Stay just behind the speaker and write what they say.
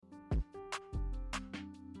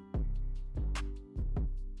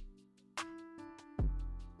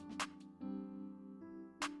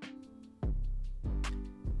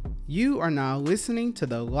You are now listening to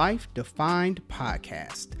the Life Defined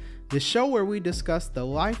podcast, the show where we discuss the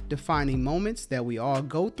life-defining moments that we all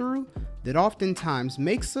go through that oftentimes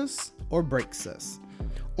makes us or breaks us.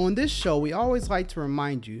 On this show, we always like to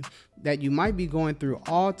remind you that you might be going through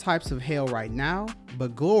all types of hell right now,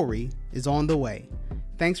 but glory is on the way.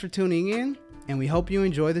 Thanks for tuning in, and we hope you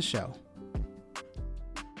enjoy the show.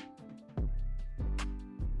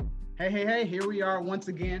 Hey, here we are once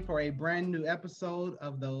again for a brand new episode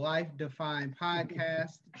of the Life Defined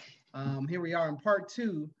podcast. Here we are in part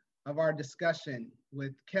 2 of our discussion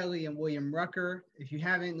with Kelly and William Rucker. If you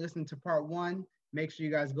haven't listened to part 1, make sure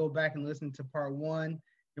you guys go back and listen to part 1.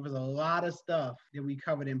 There was a lot of stuff that we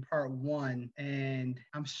covered in part 1, and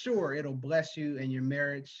I'm sure it'll bless you in your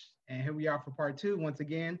marriage. And here we are for part 2. Once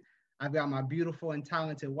again, I've got my beautiful and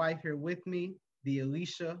talented wife here with me, the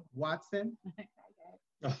Alicia Watson.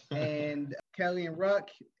 And Kelly and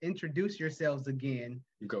Ruck, introduce yourselves again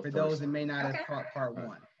for those that may not have caught part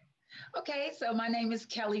 1. Okay, so my name is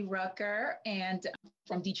Kelly Rucker, and I'm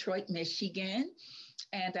from Detroit, Michigan,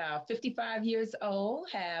 and 55 years old.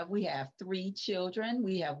 We have 3 children.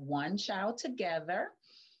 We have 1 child together.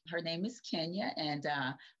 Her name is Kenya, and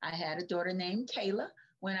I had a daughter named Kayla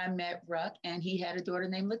when I met Ruck, and he had a daughter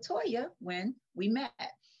named Latoya when we met.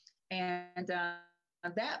 And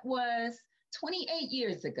that was 28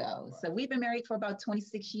 years ago. Wow. So we've been married for about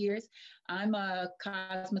 26 years. I'm a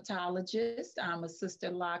cosmetologist. I'm a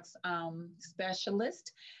sister locks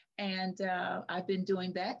specialist. And I've been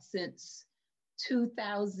doing that since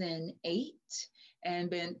 2008 and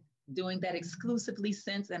been doing that exclusively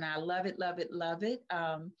since. And I love it, love it, love it.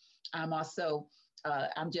 I'm also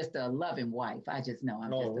I'm just a loving wife. I just know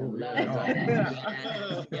I'm just a loving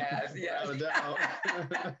wife. Yes.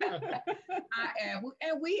 I am.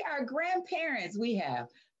 And we are grandparents. We have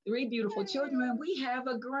 3 beautiful children. And we have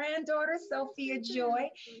a granddaughter, Sophia Joy.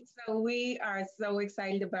 So we are so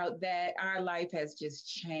excited about that. Our life has just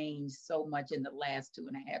changed so much in the last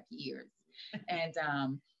 2.5 years. And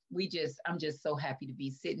I'm just so happy to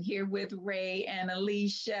be sitting here with Ray and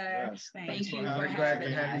Alicia. Yes. Thank you for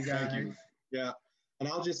having us. Thank you. Yeah. And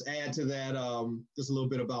I'll just add to that just a little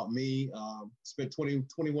bit about me. Spent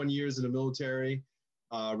 21 years in the military,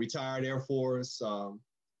 retired Air Force,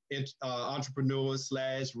 entrepreneur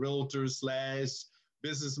 / realtor /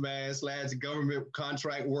 businessman / government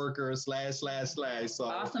contract worker / So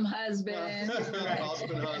awesome husband.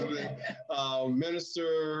 Awesome husband,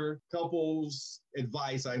 minister, couples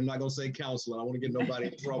advice. I'm not going to say counselor. I don't want to get nobody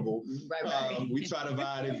in trouble. Right. We try to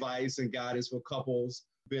provide advice and guidance for couples.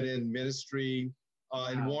 Been in ministry.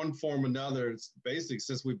 In one form or another, it's basically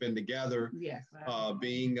since we've been together. Yes.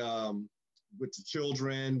 Being with the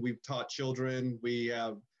children, we've taught children. We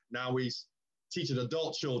teaching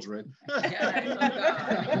adult children. It's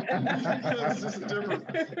just a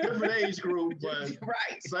different age group, but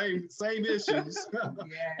right. Same issues. Yeah.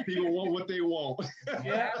 People want what they want.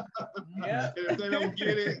 Yeah. And if they don't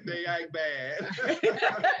get it, they act bad.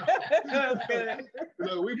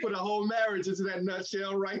 Look, we put a whole marriage into that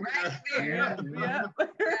nutshell right there. Yeah.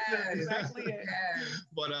 Exactly it.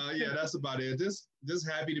 But that's about it. Just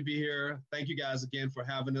happy to be here. Thank you guys again for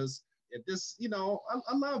having us.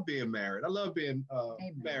 I love being married. I love being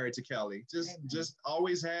married to Kelly. Just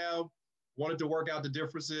always have wanted to work out the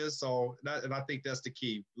differences. So, and I think that's the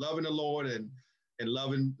key: loving the Lord and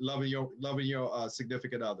loving your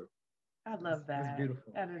significant other. I love that. That's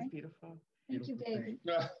beautiful. That is beautiful. Thank you, baby.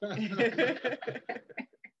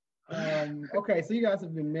 Okay, so you guys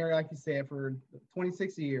have been married, like you said, for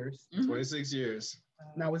 26 years. 26 years.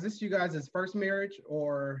 Now, was this you guys' first marriage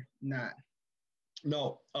or not?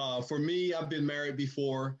 No, for me, I've been married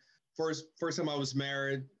before. First time I was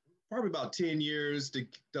married, probably about 10 years, the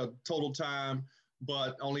total time,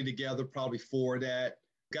 but only together probably 4 that.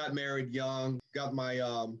 Got married young, got my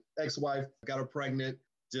ex-wife, got her pregnant.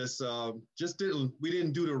 We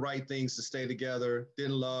didn't do the right things to stay together,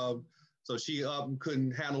 didn't love. So she up and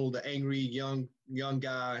couldn't handle the angry young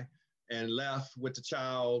guy and left with the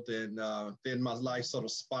child. And then my life sort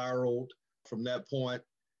of spiraled from that point.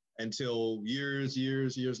 Until years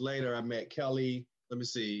later, I met Kelly. Let me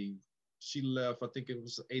see. She left, I think it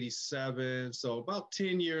was 87. So about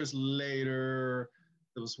 10 years later,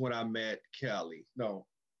 it was when I met Kelly. No,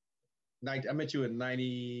 I met you in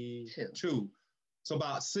 92. So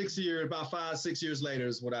about 5, 6 years later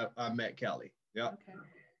is when I met Kelly. Yeah.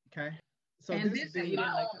 Okay. So and this is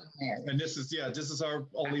my only marriage. And this is our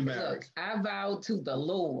only marriage. I vowed to the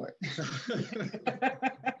Lord.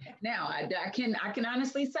 Now, I can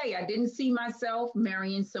honestly say I didn't see myself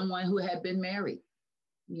marrying someone who had been married,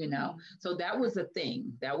 So that was a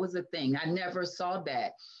thing. I never saw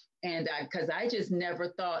that. And because I just never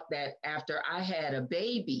thought that after I had a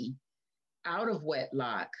baby out of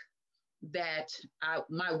wedlock, that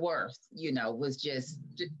my worth, was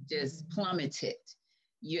just plummeted,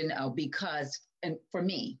 because, and for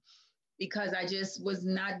me, because I just was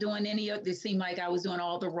not doing it seemed like I was doing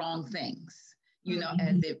all the wrong things,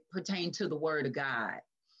 as it pertained to the word of God.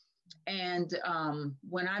 And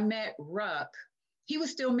when I met Ruck, he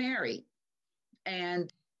was still married.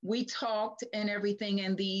 And we talked and everything.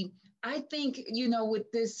 And I think,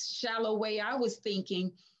 with this shallow way I was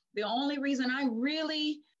thinking, the only reason I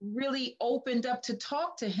really, really opened up to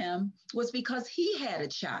talk to him was because he had a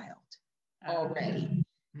child already.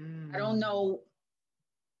 I don't know.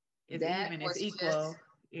 It's even, it's equal.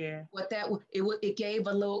 Yeah. What it gave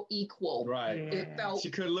a little equal. Right. Yeah. It felt. She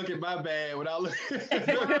couldn't look at my bag without looking.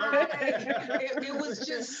 It was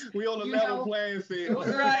just. We on a level playing field.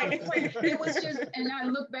 Right. It was just, and I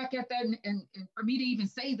look back at that, and for me to even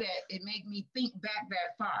say that, it made me think back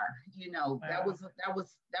that far. Wow. That was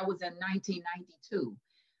in 1992,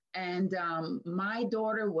 and my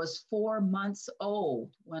daughter was 4 months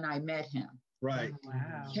old when I met him. Right.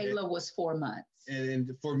 Wow. Kayla was 4 months.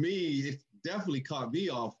 And for me, it definitely caught me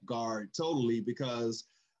off guard totally, because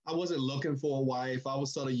I wasn't looking for a wife. I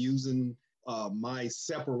was sort of using my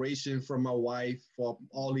separation from my wife for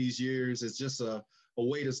all these years as just a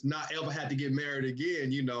way to not ever have to get married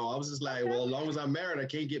again. I was just like, well, as long as I'm married, I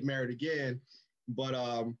can't get married again. But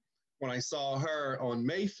when I saw her on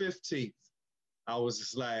May 15th, I was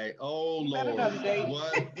just like, oh, Lord,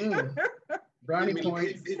 what? Brownie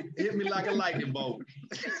points. It hit me like a lightning bolt.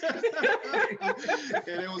 And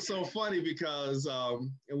it was so funny because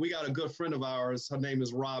and we got a good friend of ours. Her name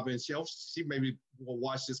is Robin. She maybe will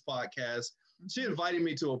watch this podcast. She invited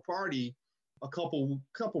me to a party a couple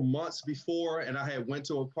months before, and I had went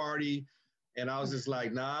to a party, and I was just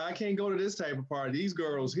like, nah, I can't go to this type of party. These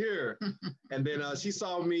girls here. And then she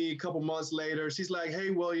saw me a couple months later. She's like,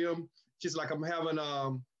 hey, William. She's like, I'm having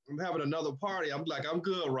another party. I'm like, I'm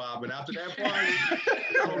good, Robin. After that party,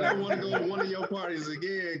 I don't ever want to go to one of your parties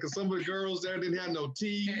again, because some of the girls there didn't have no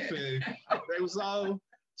teeth, and they was all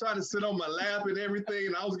trying to sit on my lap and everything,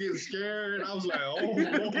 and I was getting scared. I was like, oh,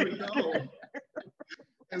 Lord, no.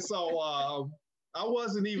 And so I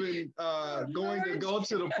wasn't even going to go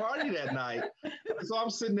to the party that night. So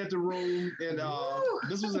I'm sitting at the room, and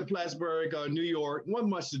this was in Plattsburgh, New York. Wasn't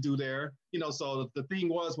much to do there, so the thing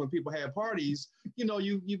was, when people had parties, you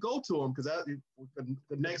go to them, because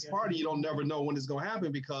the next party, you don't never know when it's going to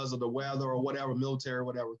happen because of the weather or whatever, military or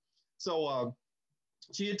whatever. So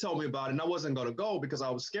she had told me about it, and I wasn't going to go because I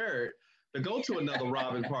was scared to go to another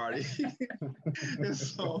Robin party. And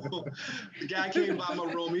so the guy came by my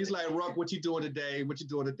room. He's like, Ruck, what you doing today? What you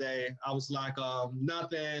doing today? I was like,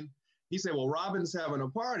 nothing. He said, well, Robin's having a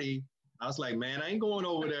party. I was like, man, I ain't going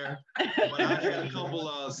over there. But I had a couple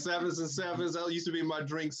of 7s and 7s. That used to be my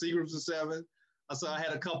drink, Seagrams and 7. So I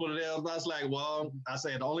had a couple of them. I was like, well, I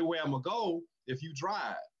said, the only way I'm going to go if you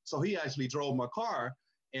drive. So he actually drove my car,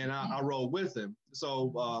 and I rode with him.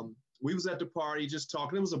 So we was at the party just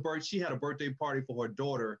talking. It was she had a birthday party for her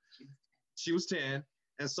daughter. She was 10.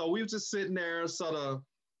 And so we were just sitting there sort of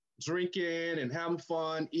drinking and having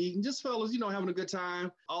fun, eating, just fellas, having a good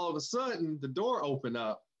time. All of a sudden, the door opened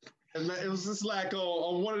up. And it was just like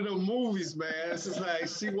on one of them movies, man. It's just like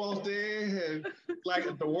she walked in and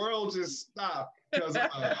like the world just stopped, because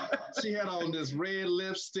she had on this red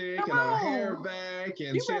lipstick and her hair back,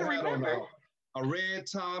 and she had on a red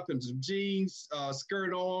top and some jeans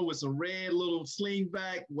skirt on with some red little sling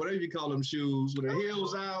back, whatever you call them shoes, with the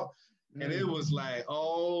heels out. And it was like,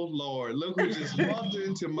 oh, Lord, look who just walked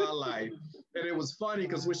into my life. And it was funny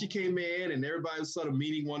because when she came in and everybody was sort of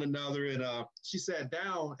meeting one another, and she sat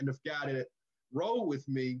down, and the guy that rode with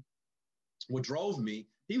me, drove me,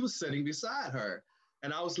 he was sitting beside her.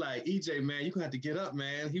 And I was like, EJ, man, you're going to have to get up,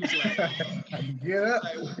 man. He was like, get up.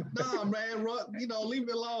 Like, nah, man, leave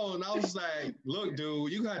me alone. And I was like, look,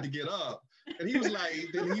 dude, you're going to have to get up. And he was like,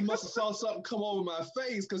 then he must have saw something come over my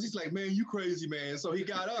face, because he's like, man, you crazy, man. So he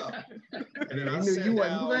got up. And then I sat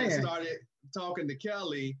down and started talking to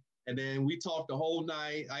Kelly. And then we talked the whole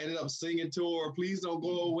night. I ended up singing to her, Please Don't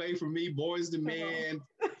Go Away From Me, Boys to Men,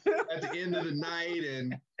 at the end of the night.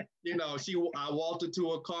 And, I walked her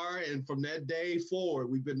to her car. And from that day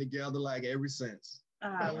forward, we've been together like ever since.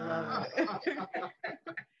 I love it.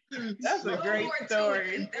 That's a great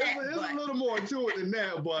story. There's a little more to it than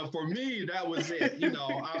that. But for me, that was it.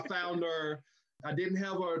 I found her. I didn't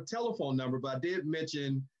have her telephone number, but I did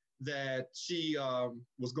mention that she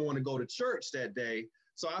was going to go to church that day.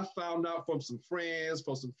 So I found out from some friends,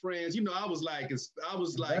 you know, I was like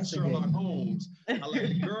Sherlock Holmes. I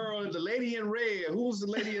like, girl, the lady in red, who's the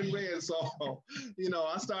lady in red? So, you know,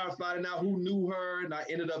 I started finding out who knew her, and I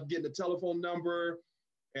ended up getting a telephone number.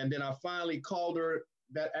 And then I finally called her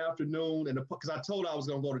that afternoon, and because I told her I was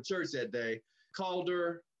going to go to church that day, called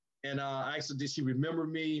her, and I asked her, did she remember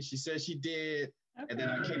me? She said she did. Okay. And then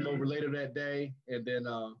I came over later that day, and then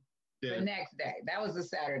the next day. That was a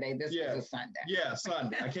Saturday. This was a Sunday. Yeah,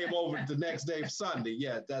 Sunday. I came over the next day, Sunday.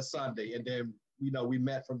 Yeah, that's Sunday. And then, you know, we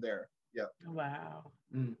met from there. Yeah. Wow.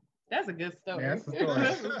 That's a good story. Yeah, that's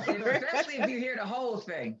a story. Especially if you hear the whole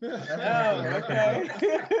thing. Oh, okay.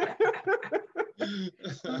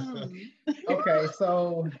 Okay,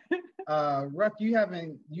 so Ruck, you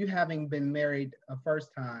having been married a first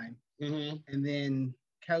time, and then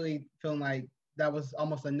Kelly feeling like that was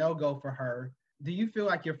almost a no-go for her. Do you feel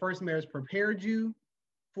like your first marriage prepared you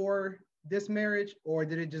for this marriage, or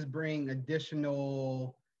did it just bring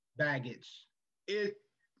additional baggage?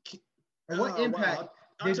 What impact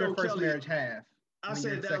did your first marriage have? I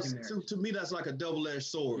said to me, that's like a double-edged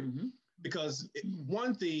sword. Because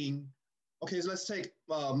one thing, okay, so let's take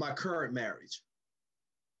my current marriage.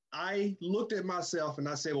 I looked at myself and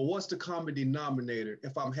I said, well, what's the common denominator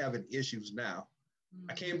if I'm having issues now?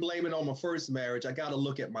 I can't blame it on my first marriage. I got to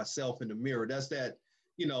look at myself in the mirror. That's that,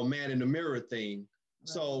 you know, man in the mirror thing.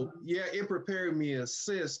 So yeah, it prepared me in a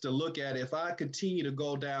sense to look at if I continue to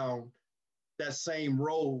go down that same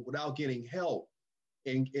road without getting help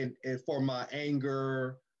and for my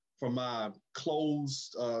anger, for my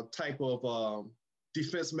closed type of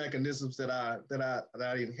defense mechanisms that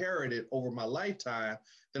I inherited over my lifetime,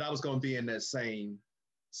 that I was going to be in that same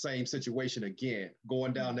situation again,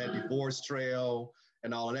 going down that divorce trail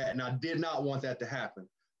and all of that. And I did not want that to happen.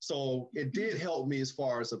 So it did help me as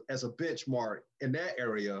far as a benchmark in that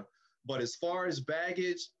area. But as far as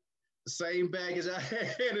baggage, the same baggage I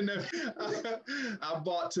had in there, I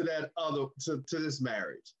brought to this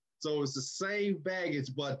marriage. So it's the same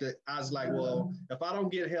baggage, but I was like, well, if I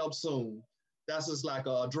don't get help soon, that's just like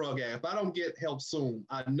a drug addict. If I don't get help soon,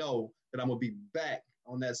 I know that I'm going to be back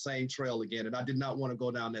on that same trail again. And I did not want to go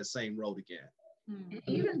down that same road again.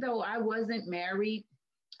 Even though I wasn't married,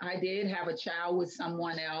 I did have a child with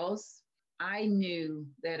someone else. I knew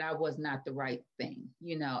that I was not the right thing.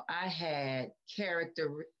 You know, I had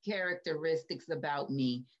characteristics about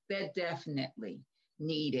me that definitely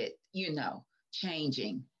needed, you know,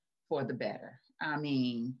 changing for the better. I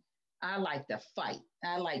mean, I like to fight.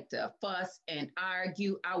 I like to fuss and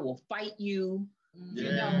argue. I will fight you.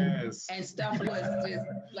 You know, and stuff was just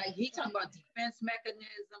like, he talking about defense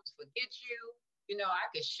mechanisms, forget you know, I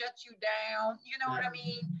could shut you down, you know what I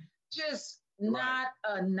mean? Just not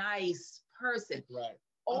a nice person. Right.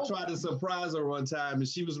 I tried to surprise her one time and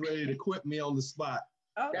she was ready to quit me on the spot.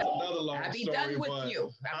 That's another long I'll be story. Done with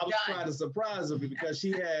you. I was trying to surprise her because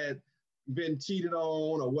she had been cheated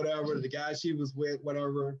on or whatever, the guy she was with,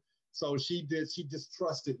 whatever. So she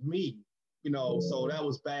distrusted me. You know, so that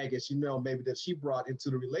was baggage, you know, maybe that she brought into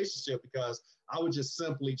the relationship because I was just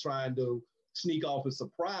simply trying to sneak off and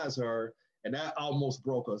surprise her, and that almost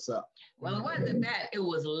broke us up. Well, it wasn't that, it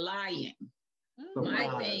was lying.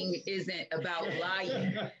 My thing isn't about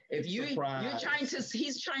lying. If he's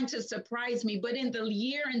trying to surprise me, but in the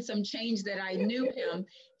year and some change that I knew him,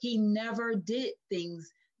 he never did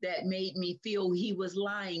things that made me feel he was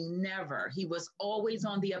lying, never. He was always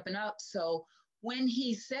on the up and up. So when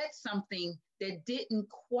he said something that didn't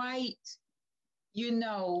quite, you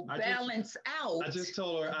know, balance out. I just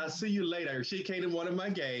told her, I'll see you later. She came to one of my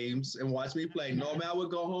games and watched me play. Normally I would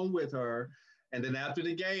go home with her. And then after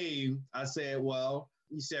the game, I said, well,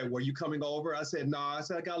 he said, were you coming over? I said, no. I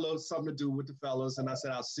said, I got a little something to do with the fellas. And I said,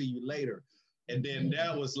 I'll see you later. And then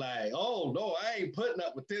that was like, oh, no, I ain't putting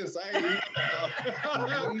up with this. I was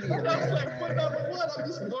like, putting up with what? I'm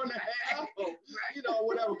just going to have, you know,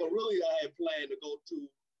 whatever. But really, I had planned to go to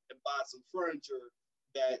and buy some furniture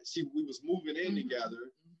that we was moving in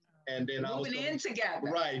together. And then moving in together.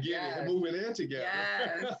 Right, moving in together.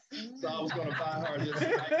 Yes. So I was going to buy her this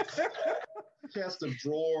like, chest of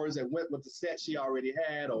drawers that went with the set she already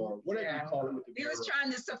had, or whatever you call it. He was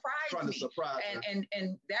trying to surprise me.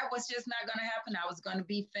 And that was just not going to happen. I was going to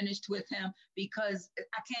be finished with him because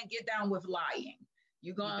I can't get down with lying.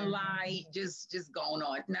 You're going to lie, just going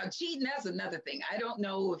on. Now, cheating, that's another thing. I don't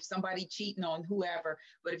know if somebody cheating on whoever,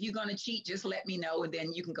 but if you're going to cheat, just let me know and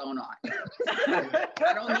then you can go on.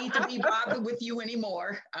 I don't need to be bothered with you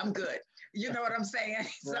anymore. I'm good. You know what I'm saying? Right.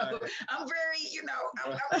 So I'm very, you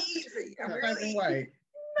know, I'm easy. I'm really white.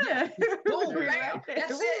 Yeah. Boom, Right bam. there.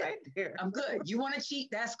 That's it. Right there. I'm good. You want to cheat?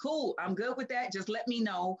 That's cool. I'm good with that. Just let me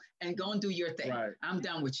know and go and do your thing. Right. I'm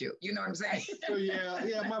done with you. You know what I'm saying? So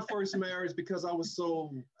yeah, my first marriage, because I was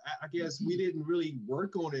so, I guess we didn't really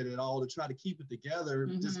work on it at all to try to keep it together.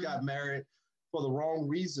 Just got married for the wrong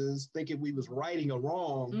reasons, thinking we was righting a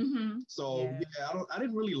wrong. So I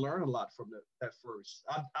didn't really learn a lot from that first.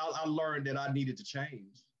 I learned that I needed to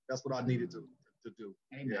change. That's what I needed to do.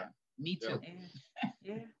 Amen. Yeah. Me too.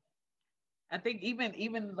 Yeah. I think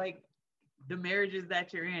even like the marriages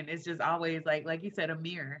that you're in, it's just always like you said, a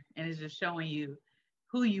mirror, and it's just showing you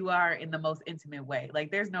who you are in the most intimate way. Like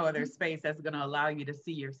there's no other space that's going to allow you to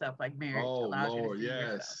see yourself like marriage allows you to see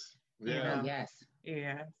yourself. Yeah. You know? Yes.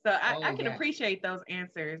 Yeah. So I can appreciate those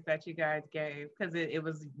answers that you guys gave, because it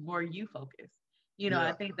was more you focused. You know,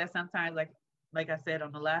 I think that sometimes like I said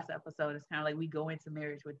on the last episode, it's kind of like we go into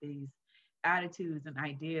marriage with these attitudes and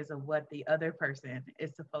ideas of what the other person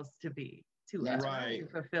is supposed to be to us, to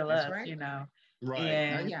fulfill us, you know. Right.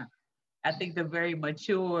 And I think the very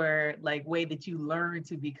mature way that you learn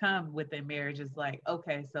to become within marriage is like,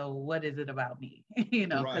 okay, so what is it about me? You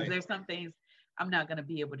know, because there's some things I'm not going to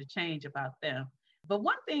be able to change about them. But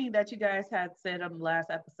one thing that you guys had said on the last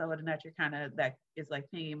episode, and that you're that is like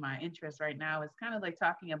piquing my interest right now, is kind of like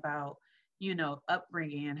talking about, you know,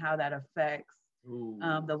 upbringing and how that affects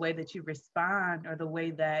the way that you respond, or the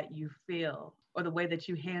way that you feel, or the way that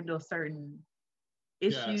you handle certain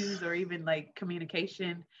issues, or even like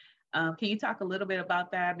communication. Can you talk a little bit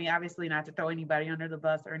about that? I mean, obviously not to throw anybody under the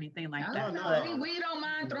bus or anything like that. No, but we don't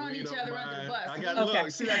mind throwing each other under the bus. I got look,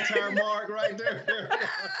 see that tire mark right there?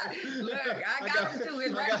 Look, I got them too.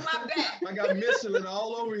 It's right on my back. I got Michelin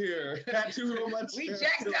all over here. Tattooed on my chest. We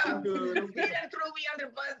jacked up. He didn't throw me under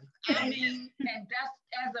the bus. I mean, and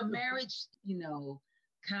that's as a marriage, you know,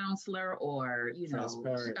 counselor, or you know,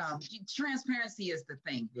 transparency is the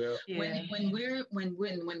thing. When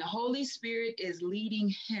the Holy Spirit is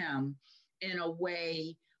leading him in a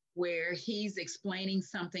way where he's explaining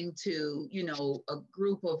something to, you know, a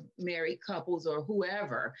group of married couples or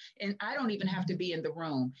whoever, and I don't even have to be in the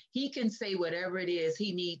room, he can say whatever it is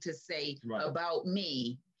he needs to say about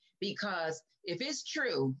me, because if it's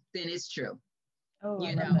true, then it's true.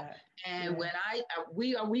 You know, and when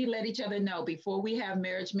we let each other know before we have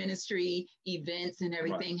marriage ministry events and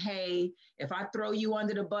everything, hey, if I throw you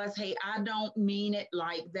under the bus, hey, I don't mean it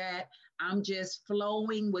like that. I'm just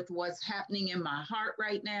flowing with what's happening in my heart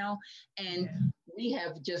right now. And we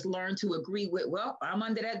have just learned to agree with, well, I'm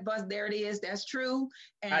under that bus. There it is. That's true.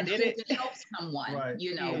 And I did it. To help someone,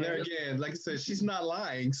 you know. And there again, like I said, she's not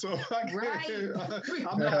lying. So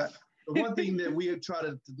I'm not. The one thing that we try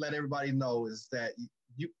to let everybody know is that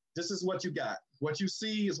this is what you got. What you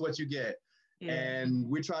see is what you get. And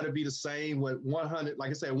we try to be the same with 100. Like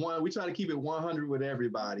I said, we try to keep it 100 with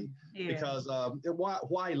everybody, because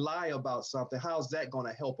why lie about something? How's that going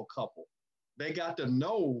to help a couple? They got to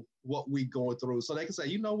know what we going through, so they can say,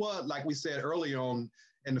 you know what? Like we said earlier on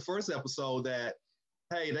in the first episode, that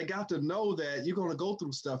hey, they got to know that you're going to go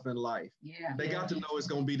through stuff in life. They got to know it's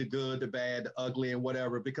going to be the good, the bad, the ugly, and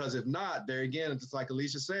whatever. Because if not, there again, just like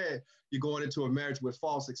Alicia said, you're going into a marriage with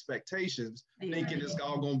false expectations, thinking it's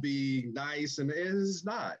all going to be nice, and it's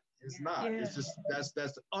not. It's not. It's just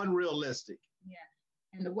that's unrealistic.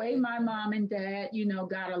 And the way my mom and dad, you know,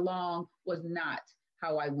 got along was not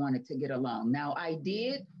how I wanted to get along. Now, I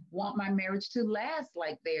did want my marriage to last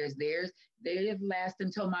like theirs. They have lasted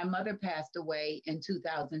until my mother passed away in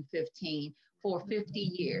 2015 for 50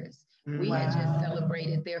 years. We had just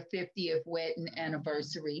celebrated their 50th wedding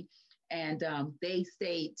anniversary, and they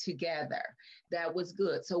stayed together. That was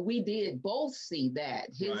good. So we did both see that.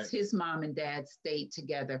 His mom and dad stayed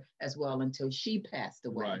together as well until she passed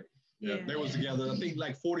away. They was together, I think,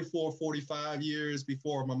 like 44, 45 years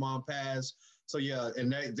before my mom passed. So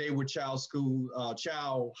and they were child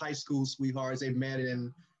high school sweethearts. They met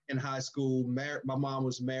in high school. My mom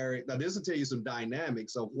was married. Now this will tell you some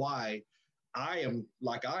dynamics of why I am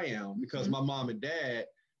like I am, because my mom and dad,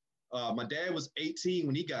 my dad was 18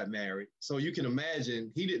 when he got married. So you can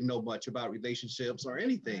imagine he didn't know much about relationships or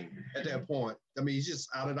anything at that point. I mean, he's just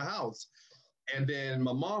out of the house. And then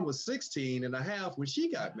my mom was 16 and a half when she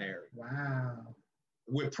got married. Wow.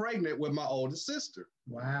 We're pregnant with my oldest sister.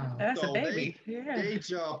 Wow. That's a baby. They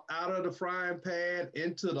jumped out of the frying pan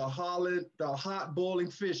into the hot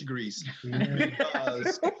boiling fish grease.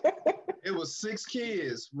 Because it was 6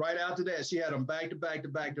 kids right after that. She had them back to back to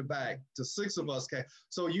back to back. To 6 of us came.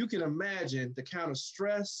 So you can imagine the kind of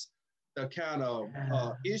stress, the kind of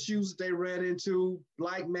issues they ran into.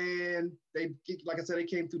 Black man, like I said, they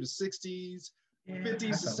came through the 60s. 50s,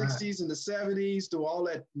 the 60s, and the 70s, through all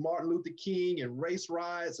that Martin Luther King and race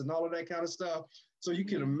riots and all of that kind of stuff. So you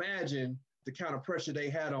can imagine the kind of pressure they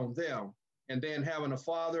had on them. And then having a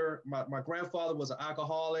father, my grandfather was an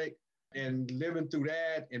alcoholic, and living through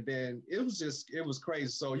that. And then it was crazy.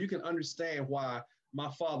 So you can understand why my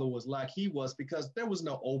father was like he was, because there was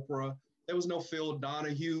no Oprah, there was no Phil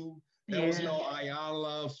Donahue, there was no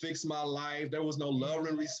Ayanna, Fix My Life, there was no Love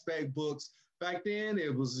and Respect books. Back then,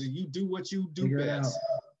 it was you do what you do best.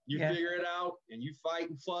 You figure it out, and you fight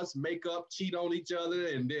and fuss, make up, cheat on each other,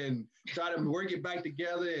 and then try to work it back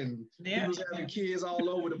together. And people's having kids all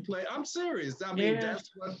over the place. I'm serious. I mean,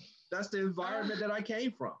 that's the environment that I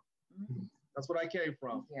came from. That's what I came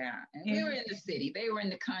from. Yeah, and we were in the city. They were in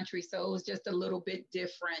the country, so it was just a little bit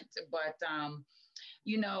different. But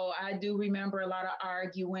you know, I do remember a lot of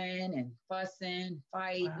arguing and fussing,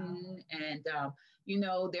 fighting, and you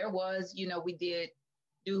know, there was, you know, we did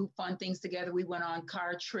do fun things together. We went on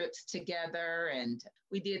car trips together, and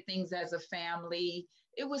we did things as a family.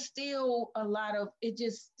 It was still a lot of, it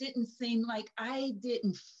just didn't seem like I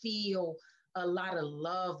didn't feel a lot of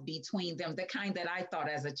love between them, the kind that I thought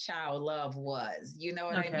as a child love was, you know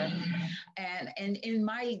what I mean? And in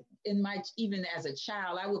my, even as a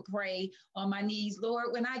child, I would pray on my knees, Lord,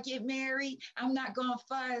 when I get married, I'm not gonna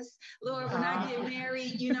fuss. Lord, when I get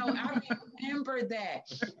married, you know, I remember that.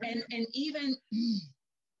 And even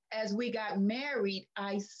as we got married,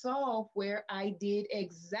 I saw where I did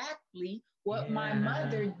exactly what my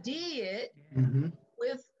mother did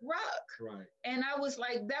with Ruck. Right. And I was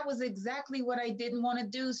like, that was exactly what I didn't want to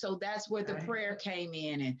do. So that's where the prayer came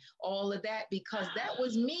in and all of that, because that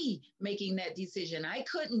was me making that decision. I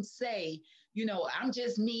couldn't say, you know, I'm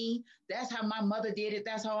just me. That's how my mother did it.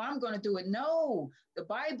 That's how I'm going to do it. No, the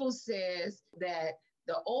Bible says that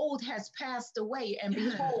the old has passed away, and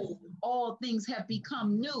behold, all things have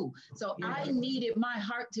become new. So I needed my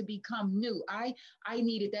heart to become new. I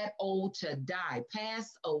needed that old to die,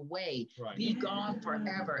 pass away, be gone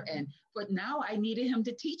forever. But now I needed him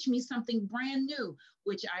to teach me something brand new,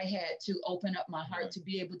 which I had to open up my heart to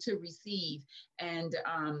be able to receive. And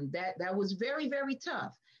that was very, very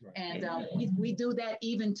tough. And we do that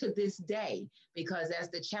even to this day, because as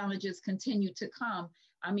the challenges continue to come,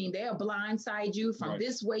 I mean, they'll blindside you from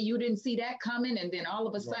this way. You didn't see that coming. And then all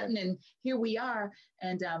of a sudden, and here we are.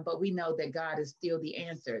 And but we know that God is still the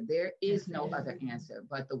answer. There is no other answer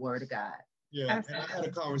but the word of God. Yeah. And I had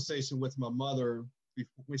a conversation with my mother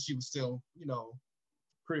when she was still, you know,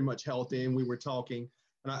 pretty much healthy. And we were talking.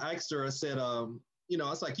 And I asked her, I said, you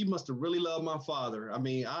know, it's like, you must have really loved my father. I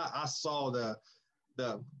mean, I saw the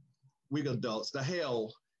we adults, the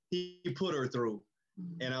hell he put her through.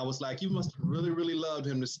 And I was like, you must have really, really loved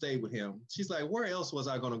him to stay with him. She's like, where else was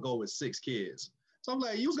I going to go with 6 kids? So I'm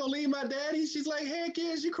like, you was going to leave my daddy? She's like, hey,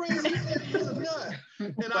 kids, you crazy? He's a nut.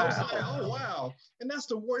 And I was like, oh, wow. And that's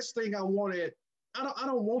the worst thing I wanted. I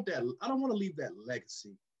don't want that. I don't want to leave that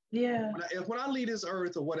legacy. Yeah. When I leave this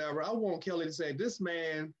earth or whatever, I want Kelly to say, this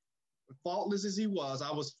man, faultless as he was,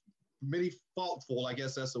 I was faultful, I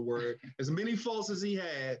guess that's the word, as many faults as he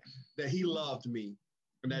had, that he loved me.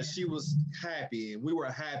 And that she was happy and we were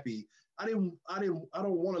happy. I don't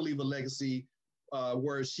want to leave a legacy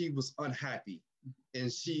where she was unhappy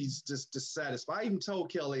and she's just dissatisfied. I even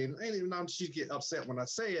told Kelly, and even though she get upset when I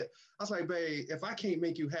say it, I was like, babe, if I can't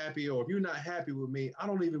make you happy, or if you're not happy with me, I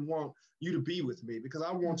don't even want you to be with me, because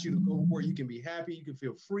I want you to go where you can be happy, you can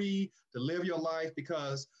feel free to live your life,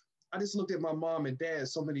 because I just looked at my mom and dad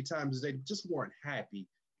so many times, they just weren't happy.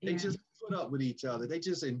 They just put up with each other. They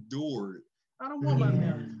just endured. I don't want my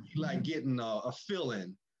marriage to be like getting a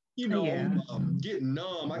feeling, you know, getting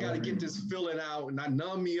numb. I got to get this feeling out, and I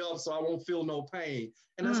numb me up so I won't feel no pain.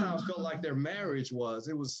 And that's how I felt like their marriage was.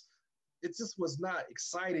 It just was not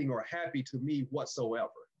exciting or happy to me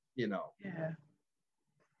whatsoever, you know. Yeah.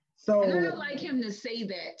 So and I would like him to say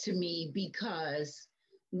that to me, because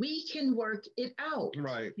we can work it out.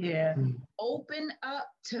 Right. Yeah. Open up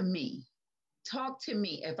to me. Talk to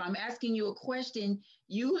me. If I'm asking you a question,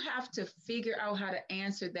 you have to figure out how to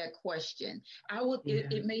answer that question.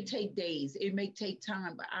 It may take days, it may take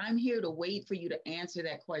time, but I'm here to wait for you to answer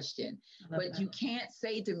that question. But you can't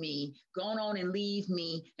say to me, go on and leave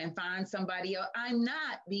me and find somebody else. I'm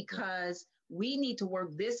not, because we need to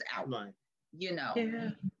work this out, you know.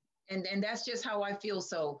 Yeah. And that's just how I feel.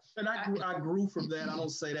 So, and I grew from that. I don't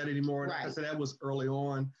say that anymore. Like I said, that was early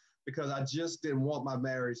on, because I just didn't want my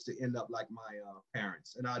marriage to end up like my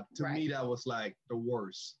parents. And to me, that was like the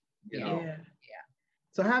worst, you know? Yeah.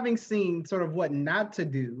 So having seen sort of what not to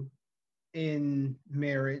do in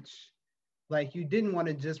marriage, like you didn't want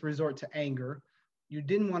to just resort to anger. You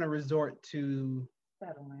didn't want to resort to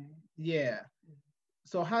Settling. Yeah.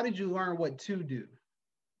 So how did you learn what to do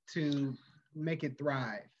to make it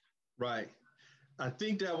thrive? Right. I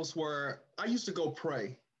think that was where I used to go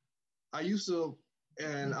pray.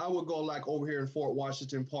 And I would go like over here in Fort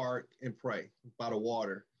Washington Park and pray by the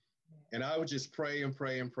water. And I would just pray and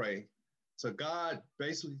pray and pray. So God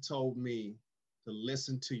basically told me to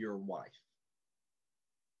listen to your wife.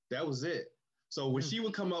 That was it. So when she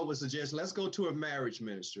would come up with suggestions, let's go to a marriage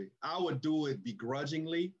ministry, I would do it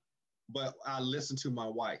begrudgingly, but I listened to my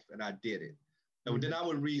wife and I did it. And then I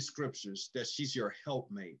would read scriptures that she's your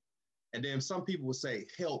helpmate. And then some people would say,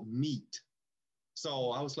 help meet.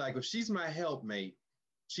 So I was like, if she's my helpmate,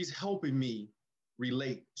 she's helping me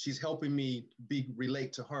relate. She's helping me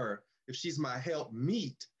relate to her. If she's my help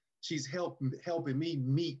meet, she's helping me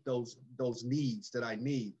meet those needs that I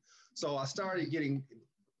need. So I started getting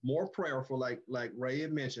more prayerful, like Ray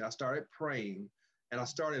had mentioned. I started praying and I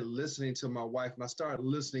started listening to my wife, and I started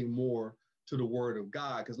listening more to the word of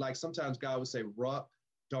God. Because like sometimes God would say, Ruck,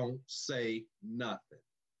 don't say nothing.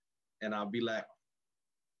 And I'll be like,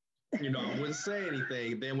 I wouldn't say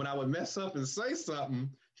anything. Then when I would mess up and say something,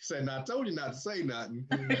 he said, "Now I told you not to say nothing."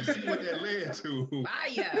 See what that led to.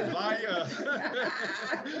 Fire.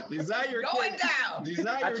 Desire going down.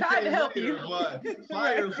 Desire I tried to help you, but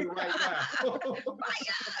fire for right now.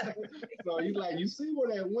 Fire. So he's like, you see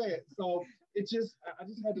where that went. So I just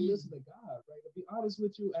had to listen to God, right? To be honest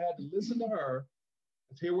with you, I had to listen to her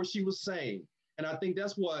and hear what she was saying. And I think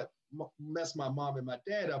that's what messed my mom and my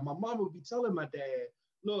dad up. My mom would be telling my dad,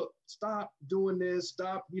 look, stop doing this,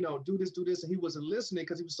 stop, do this. And he wasn't listening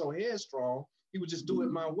because he was so headstrong. He would just do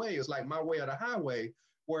it my way. It's like my way or the highway.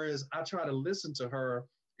 Whereas I try to listen to her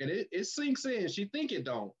and it sinks in. She think it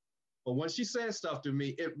don't. But when she says stuff to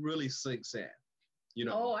me, it really sinks in,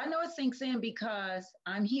 Oh, I know it sinks in because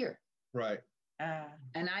I'm here. Right.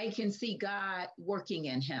 And I can see God working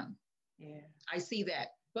in him. Yeah. I see that.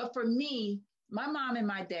 But for me, my mom and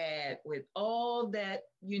my dad, with all that,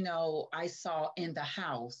 I saw in the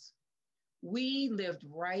house, we lived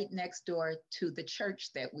right next door to the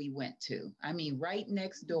church that we went to. I mean, right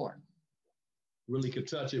next door. Really could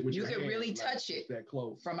touch it with your hand. You could really touch it that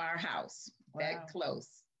close from our house, that close.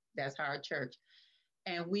 That's our church.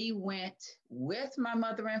 And we went with my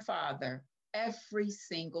mother and father every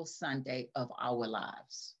single Sunday of our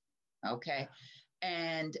lives. Okay.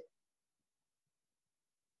 And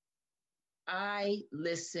I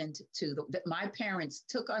listened to my parents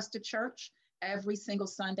took us to church every single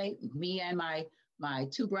Sunday, me and my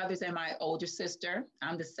two brothers and my older sister.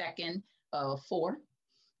 I'm the second of four.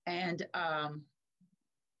 And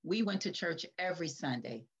we went to church every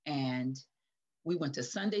Sunday, and we went to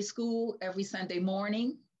Sunday school every Sunday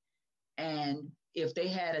morning. And if they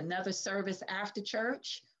had another service after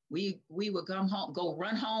church, we would come home, go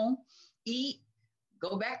run home, eat,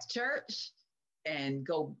 go back to church, and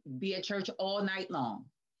go be at church all night long.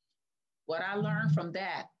 What I learned from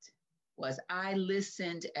that was I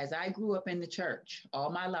listened, as I grew up in the church all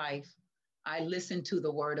my life, I listened to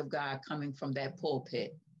the word of God coming from that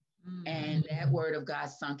pulpit. And that word of God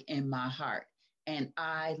sunk in my heart. And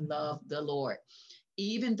I loved the Lord.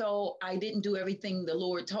 Even though I didn't do everything the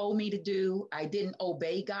Lord told me to do, I didn't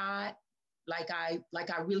obey God like I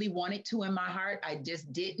really wanted to in my heart. I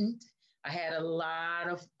just didn't. I had a lot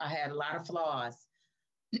of flaws.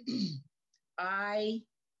 I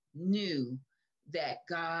knew that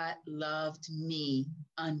God loved me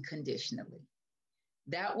unconditionally.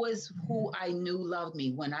 That was who I knew loved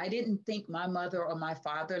me. When I didn't think my mother or my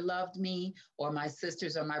father loved me, or my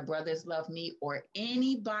sisters or my brothers loved me, or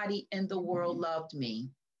anybody in the world loved me,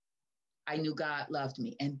 I knew God loved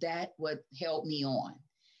me. And that what held me on.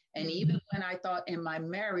 And even when I thought in my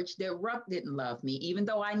marriage that Ruck didn't love me, even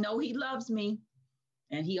though I know he loves me,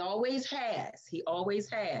 and he always has,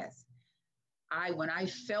 when I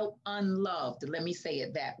felt unloved, let me say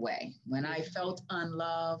it that way. When I felt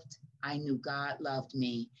unloved, I knew God loved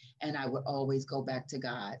me, and I would always go back to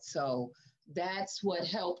God. So that's what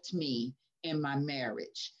helped me in my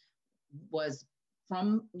marriage, was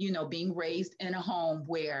from, being raised in a home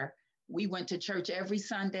where we went to church every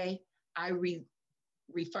Sunday. I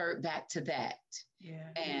referred back to that. Yeah.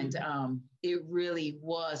 And it really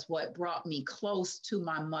was what brought me close to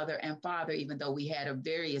my mother and father, even though we had a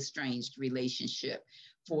very estranged relationship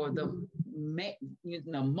for the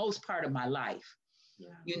most part of my life.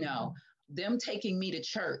 Yeah. Them taking me to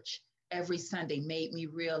church every Sunday made me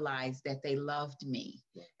realize that they loved me,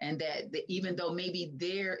 and that even though maybe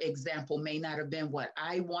their example may not have been what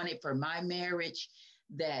I wanted for my marriage,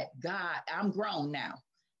 that God, I'm grown now.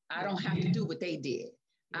 I don't have to do what they did.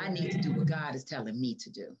 I need to do what God is telling me to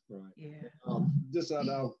do. Right. Yeah.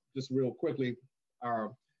 Just real quickly,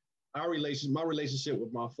 our my relationship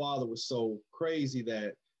with my father was so crazy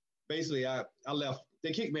that basically I left.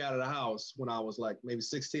 They kicked me out of the house when I was like maybe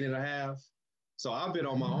 16 and a half. So I've been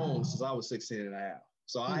on my own since I was 16 and a half.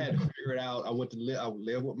 So I had to figure it out. I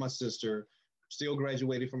lived with my sister, still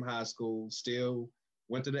graduated from high school, still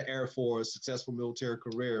went to the Air Force, successful military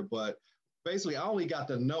career. But basically I only got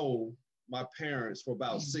to know my parents for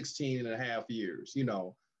about 16 and a half years, you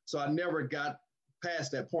know. So I never got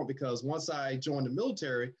past that point because once I joined the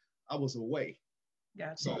military, I was away.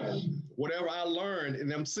 Gotcha. So whatever I learned in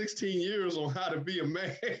them 16 years on how to be a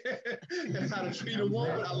man and how to treat a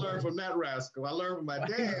woman, I learned from that rascal. I learned from my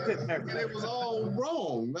dad, and it was all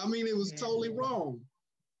wrong. I mean, it was totally wrong.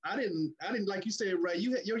 I didn't like you said, Ray.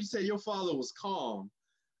 You said your father was calm.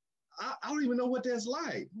 I don't even know what that's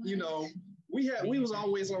like. You know, we was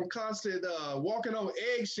always on constant walking on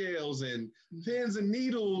eggshells and pins and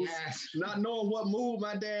needles, not knowing what mood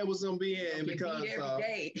my dad was gonna be in because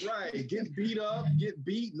get beat up, get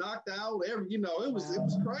beat, knocked out, it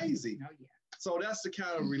was crazy. Oh, yeah. So that's the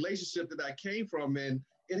kind of relationship that I came from, and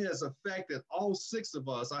it has affected all 6 of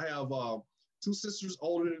us. I have 2 sisters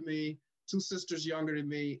older than me, 2 sisters younger than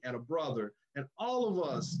me, and a brother, and all of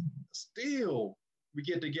us still. We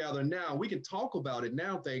get together now. We can talk about it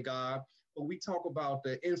now, thank God. But we talk about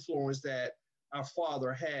the influence that our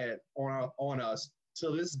father had on us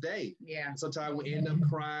to this day. Yeah. Sometimes we end up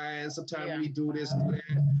crying. Sometimes we do this and that.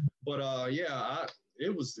 But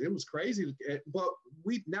it was crazy. But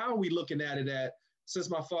we looking at it at since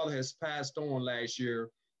my father has passed on last year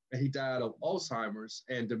and he died of Alzheimer's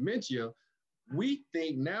and dementia. We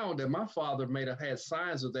think now that my father may have had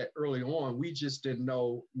signs of that early on. We just didn't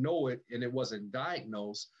know it, and it wasn't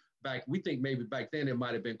diagnosed. We think maybe back then it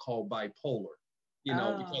might have been called bipolar,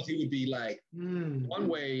 because he would be like one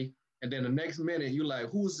way, and then the next minute you're like,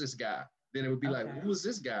 who's this guy? Then it would be like, who's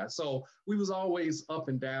this guy? So we was always up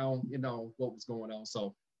and down, what was going on.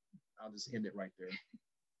 So I'll just end it right there.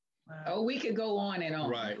 Wow. Oh, we could go on and on.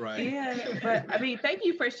 Right. Yeah, but I mean, thank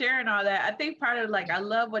you for sharing all that. I think part of I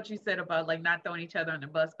love what you said about not throwing each other on the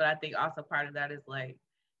bus, but I think also part of that is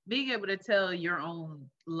being able to tell your own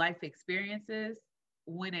life experiences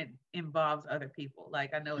when it involves other people. I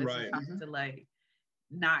know it's hard to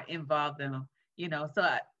not involve them,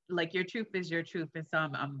 so your truth is your truth. And so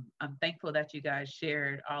I'm thankful that you guys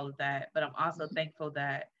shared all of that, but I'm also thankful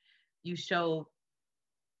that you showed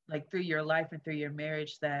through your life and through your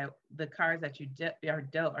marriage that the cards that you are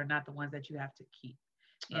dealt are not the ones that you have to keep.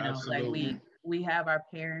 We have our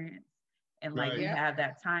parents and we have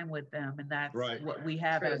that time with them, and that's what we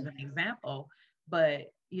have as an example.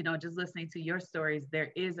 But just listening to your stories,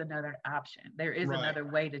 there is another option. There is another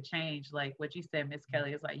way to change. Like what you said, Miss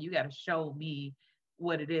Kelly, is you got to show me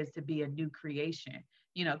what it is to be a new creation,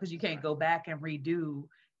 because you can't go back and redo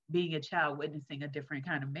being a child witnessing a different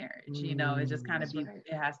kind of marriage. It just kind of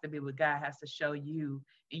it has to be what God has to show you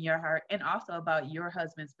in your heart, and also about your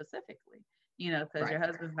husband specifically, because your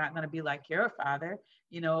husband's not going to be like your father,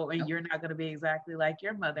 and you're not going to be exactly like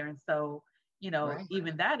your mother. And so,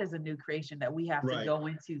 even that is a new creation that we have to go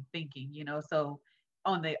into thinking, so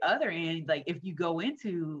on the other end, if you go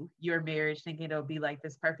into your marriage thinking it'll be like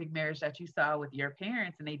this perfect marriage that you saw with your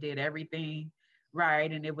parents and they did everything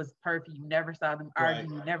right and it was perfect, you never saw them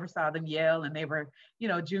argue, you never saw them yell, and they were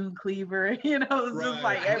June Cleaver, it was just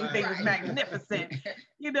everything was magnificent,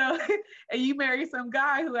 and you marry some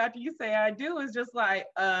guy who after you say I do is just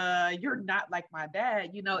you're not like my dad,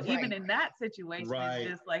 even in that situation it's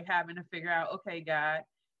just having to figure out, okay, God,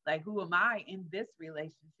 who am I in this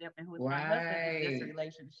relationship and who's my husband in this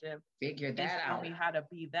relationship, figure that out, show me how to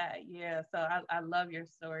be that. So I love your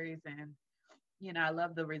stories, and I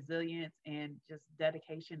love the resilience and just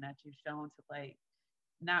dedication that you've shown to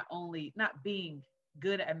not being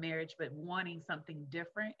good at marriage, but wanting something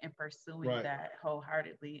different and pursuing that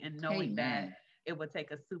wholeheartedly, and knowing that it would take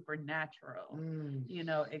a supernatural,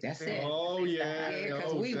 experience. That's it. Oh yeah,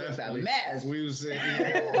 because we was a mess. We was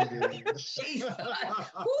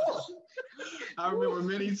I remember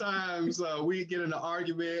many times we get in an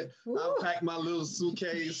argument. I pack my little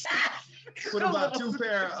suitcase, put about 2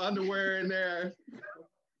 pair of underwear in there,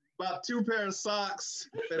 about 2 pair of socks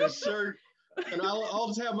and a shirt. And I'll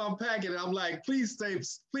always have my packet. And I'm like, please say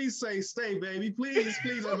stay, baby. Please.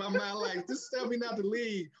 In my mind, just tell me not to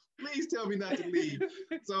leave. Please tell me not to leave.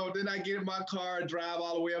 So then I get in my car, drive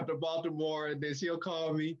all the way up to Baltimore, and then she'll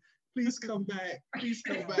call me, please come back.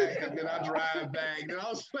 And then I drive back. And I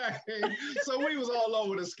was like, so we was all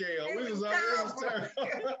over the scale. It was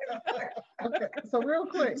terrible. Okay, so real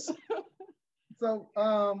quick. So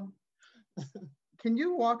can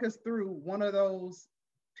you walk us through one of those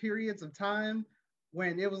periods of time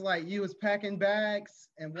when it was like you was packing bags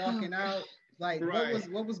and walking out? Like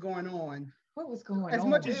what was going on? What was going on? As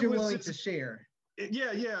much as you're willing to share.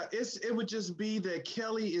 Yeah. It would just be that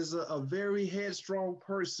Kelly is a very headstrong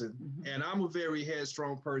person, and I'm a very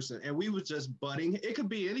headstrong person, and we was just butting. It could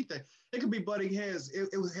be anything. It could be butting heads. It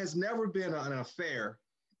has never been an affair.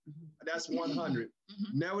 That's 100.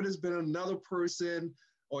 Never there's been another person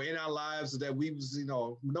or in our lives that we was,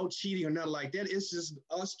 no cheating or nothing like that. It's just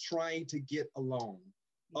us trying to get along.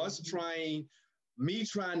 Me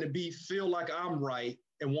trying to feel like I'm right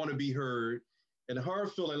and want to be heard, and her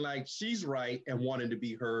feeling like she's right and wanting to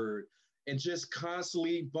be heard, and just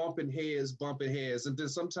constantly bumping heads. And then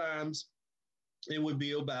sometimes it could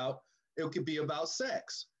be about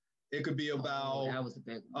sex. It could be about, that was a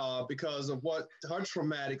big one. Because of what her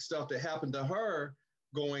traumatic stuff that happened to her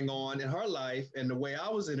going on in her life, and the way I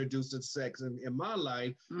was introduced to sex in my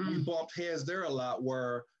life, we bumped heads there a lot,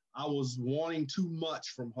 where I was wanting too much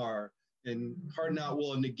from her and her not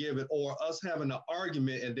willing to give it, or us having an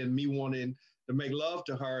argument and then me wanting to make love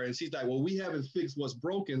to her, and she's like, well, we haven't fixed what's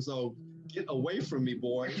broken, so get away from me,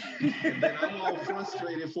 boy. And then I'm all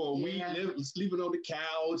frustrated for a week, sleeping on the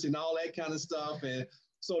couch and all that kind of stuff. And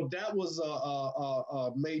so that was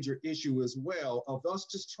a major issue as well, of us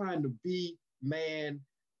just trying to be man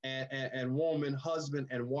and woman, husband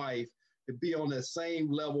and wife, to be on that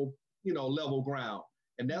same level, level ground.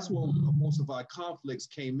 And that's where most of our conflicts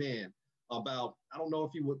came in, about, I don't know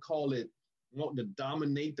if you would call it wanting to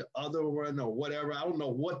dominate the other one or whatever. I don't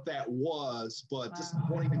know what that was, but just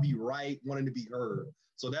wanting to be right, wanting to be heard.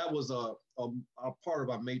 So that was a part of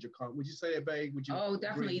our major conflict. Would you say that, babe?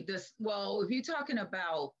 Definitely. If you're talking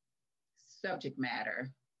about subject matter,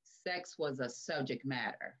 sex was a subject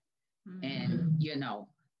matter. And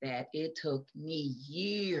that it took me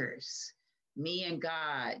years, me and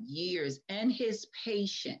God, years, and his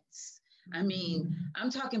patience. I mean, I'm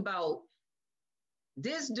talking about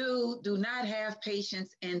this dude do not have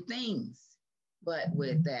patience in things, but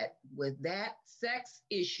with that sex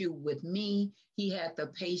issue with me, he had the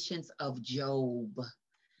patience of Job.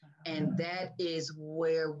 And that is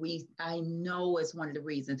where I know it's one of the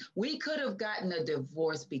reasons we could have gotten a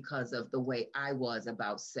divorce because of the way I was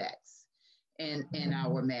about sex in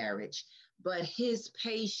our marriage. But his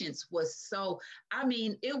patience was so,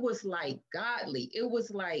 it was like godly. It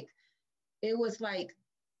was like,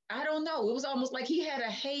 I don't know. It was almost like he had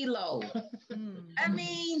a halo.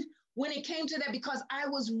 When it came to that, because I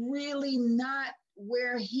was really not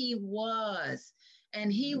where he was.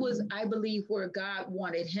 And he was, I believe, where God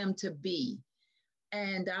wanted him to be.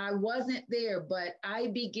 And I wasn't there, but I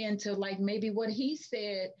began to, like maybe what he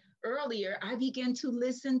said earlier, I began to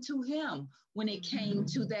listen to him when it came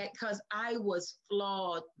to that, because I was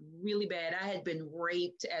flawed really bad. I had been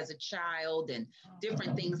raped as a child and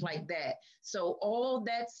different things like that. So all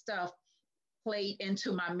that stuff played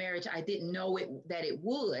into my marriage. I didn't know that it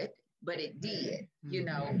would, but it did.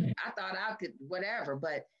 I thought I could, whatever,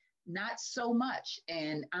 but not so much.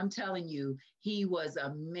 And I'm telling you, he was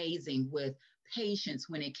amazing with patience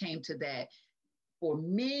when it came to that for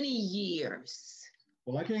many years.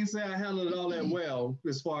 Well, I can't say I handled it all that well,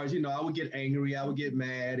 as far as, I would get angry, I would get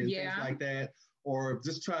mad and things like that, or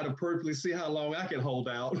just try to perfectly see how long I can hold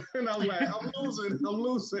out. And I was like, I'm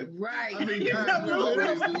losing. Right. I mean, God, it's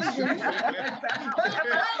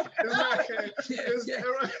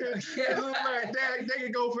like, they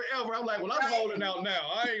can go forever. I'm like, well, I'm holding out now.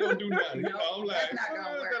 I ain't going to do nothing. I'm like,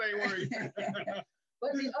 that ain't working.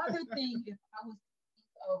 But the other thing is, I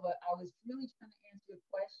was really trying to answer your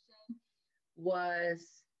question,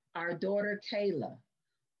 was our daughter, Kayla.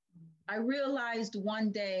 I realized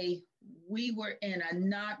one day we were in a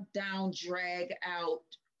knockdown, drag out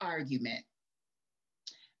argument.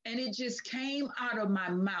 And it just came out of my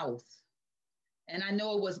mouth. And I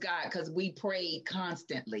know it was God, because we prayed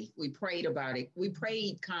constantly. We prayed about it. We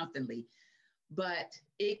prayed constantly. But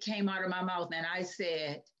it came out of my mouth. And I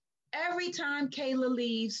said, every time Kayla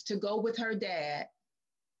leaves to go with her dad,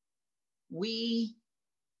 we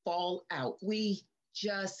fall out. We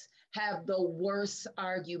just have the worst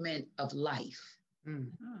argument of life.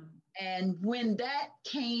 And when that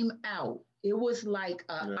came out, it was like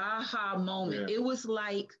an aha moment. It was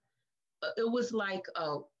like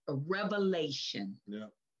a revelation.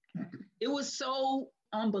 It was so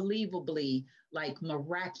unbelievably like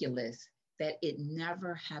miraculous that it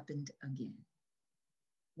never happened again.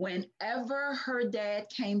 Whenever her dad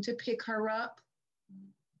came to pick her up,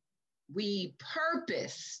 we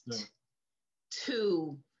purposed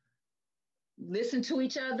to listen to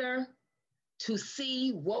each other, to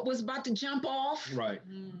see what was about to jump off. Right.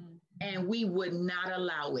 And we would not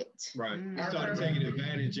allow it. Right. You started taking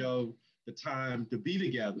advantage of the time to be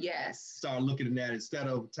together. Yes. Start looking at that instead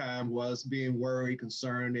of time was being worried,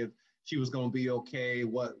 concerned if she was going to be okay,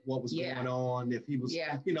 what was going on, if he was,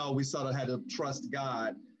 we sort of had to trust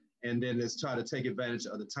God. And then let's try to take advantage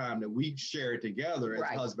of the time that we shared together as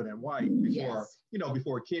husband and wife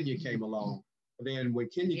before Kenya came along. And then when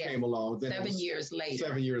Kenya came along, then 7 years later.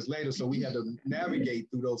 7 years later. So we had to navigate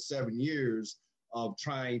through those 7 years of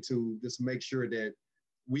trying to just make sure that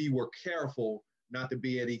we were careful not to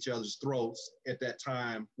be at each other's throats at that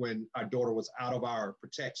time when our daughter was out of our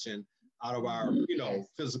protection, out of our,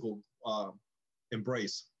 physical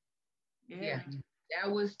embrace. Yeah.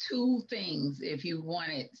 That was 2 things, if you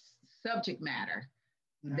wanted subject matter,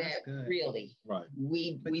 really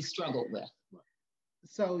we struggled with. Right.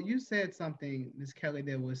 So you said something, Ms. Kelly,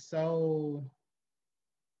 that was so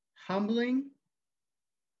humbling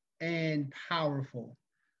and powerful.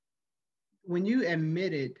 When you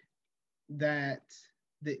admitted that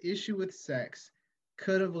the issue with sex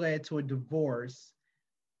could have led to a divorce,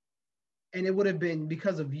 and it would have been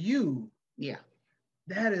because of you. Yeah.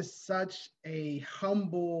 That is such a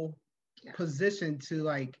humble position to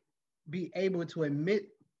be able to admit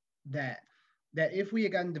that if we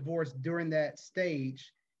had gotten divorced during that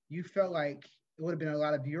stage, you felt like it would have been a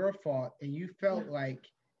lot of your fault, and you felt like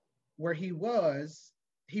where he was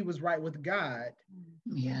right with God.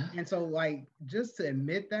 Yeah. And so just to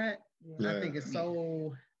admit that, I think it's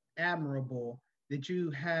so admirable that you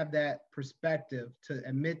have that perspective to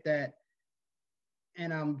admit that.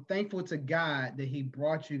 And I'm thankful to God that he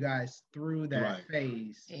brought you guys through that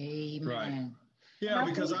phase. Amen. Right. Yeah,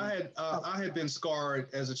 because I had been scarred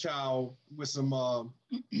as a child with some what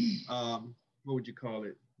would you call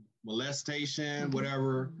it? Molestation,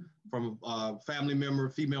 whatever, from a family member,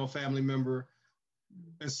 female family member.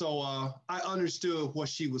 And so I understood what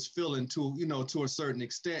she was feeling to a certain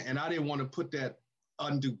extent. And I didn't want to put that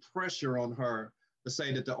undue pressure on her to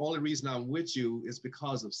say that the only reason I'm with you is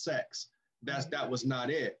because of sex. That was not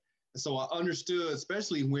it. And so I understood,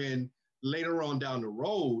 especially when later on down the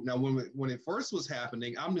road, now when it first was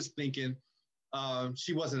happening, I'm just thinking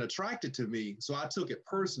she wasn't attracted to me. So I took it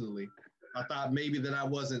personally. I thought maybe that I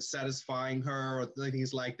wasn't satisfying her or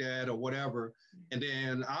things like that or whatever. And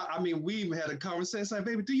then, we even had a conversation like,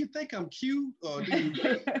 baby, do you think I'm cute? Or do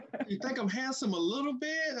you think I'm handsome a little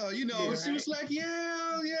bit? Or, she was like,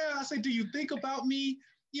 yeah. I said, do you think about me,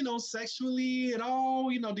 sexually at all?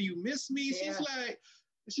 Do you miss me? Yeah.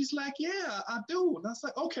 She's like, yeah, I do. And I was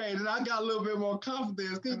like, okay. And then I got a little bit more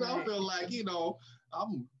confidence because I feel like,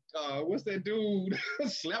 I'm, what's that dude?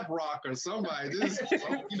 Slap Rock or somebody. This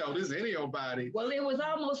anybody. Well, it was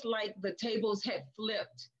almost like the tables had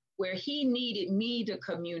flipped where he needed me to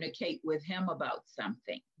communicate with him about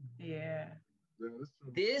something. Yeah.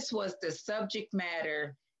 This was the subject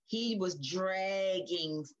matter. He was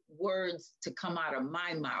dragging words to come out of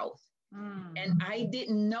my mouth. And I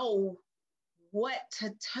didn't know what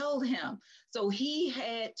to tell him. So he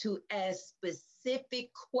had to ask specific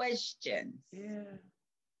questions. Yeah.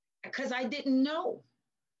 Because I didn't know.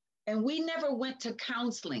 And we never went to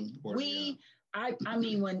counseling. When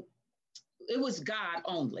it was God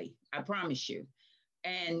only, I promise you.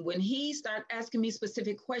 And when he started asking me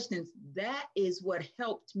specific questions, that is what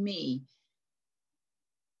helped me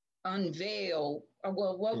unveil,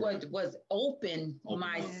 was open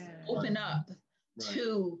up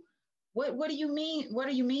to what do you mean? What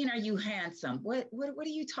do you mean? Are you handsome? What are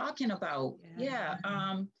you talking about? Yeah.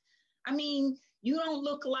 You don't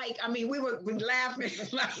look like, we were laughing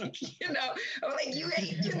like,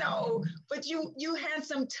 but you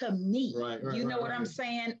handsome to me. Right, what I'm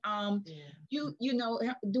saying?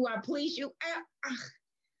 Do I please you?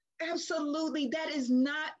 Absolutely. That is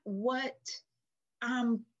not what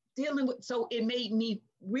I'm dealing with. So it made me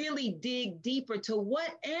really dig deeper to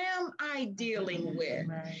what am I dealing with?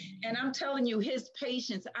 Right. And I'm telling you, his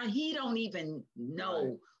patience, he don't even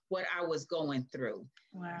know what I was going through.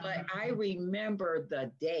 Wow. But I remember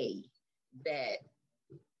the day that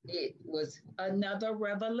it was another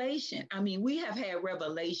revelation. We have had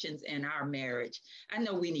revelations in our marriage. I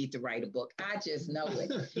know we need to write a book. I just know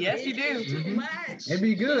it. Yes, you do. It's too much. It'd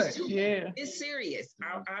be good. It's serious.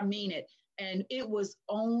 I mean it. And it was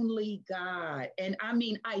only God. And I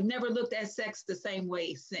never looked at sex the same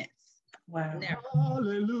way since. Wow. Never.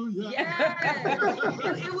 Hallelujah. Yeah.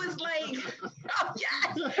 it was like, oh,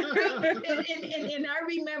 yes. And I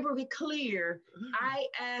remember it clear. I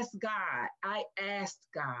asked God, I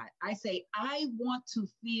say, I want to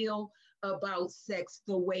feel about sex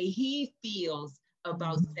the way he feels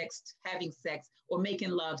about sex, having sex or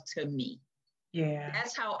making love to me. Yeah.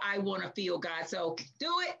 That's how I want to feel, God. So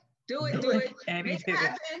do it. Do it. And Make it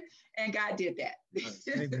happen. And God did that.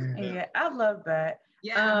 Yeah, I love that.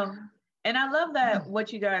 Yeah. And I love that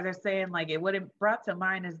what you guys are saying, like what it brought to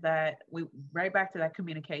mind is that we right back to that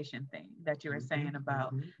communication thing that you were saying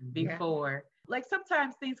about before. Like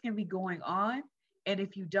sometimes things can be going on, and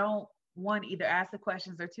if you don't, one, either ask the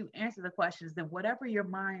questions or two, answer the questions, then whatever your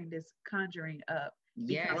mind is conjuring up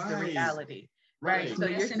becomes the reality. Right. So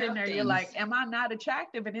you're sitting there, you're like, am I not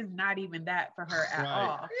attractive? And it's not even that for her at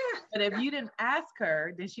all. Yeah. But if you didn't ask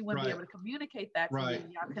her, then she wouldn't be able to communicate that to you.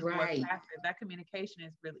 Y'all can work past it. That communication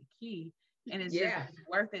is really key. And it's just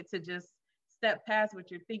worth it to just step past what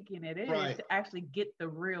you're thinking it is to actually get the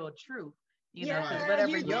real truth. You know,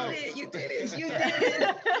 whatever you did it.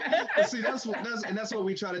 See, that's what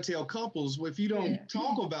we try to tell couples. If you don't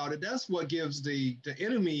talk about it, that's what gives the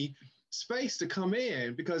enemy space to come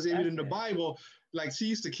in, because even in the Bible, like she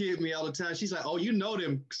used to kid me all the time. She's like, "Oh, you know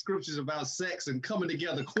them scriptures about sex and coming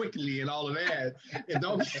together quickly and all of that." And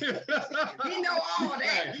don't you know all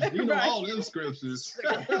that? You know all them scriptures.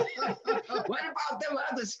 What about them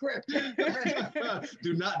other scriptures?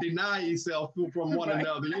 Do not deny yourself from one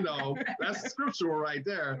another. You know, that's scriptural right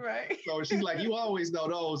there. Right. So she's like, "You always know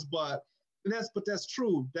those," but that's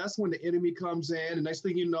true. That's when the enemy comes in, and next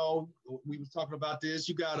thing you know, we was talking about this.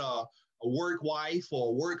 You got a work wife or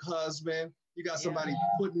a work husband. You got somebody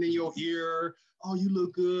putting in your ear, "Oh, you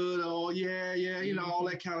look good. Oh, yeah, you know, all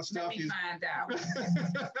that kind of stuff." Let me find out.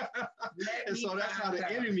 And so that's how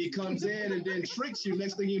the enemy comes in and then tricks you.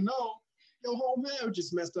 Next thing you know, your whole marriage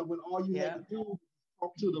is messed up when all you had to do was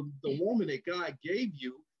talk to the woman that God gave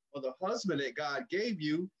you, or the husband that God gave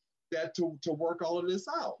you, that to work all of this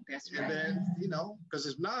out. That's right. And then, you know, because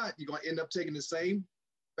if not, you're going to end up taking the same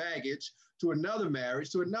baggage to another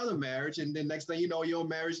marriage, and then next thing you know, you're on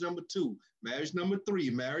marriage number 2, marriage number 3,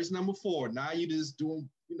 marriage number 4. Now you're just doing,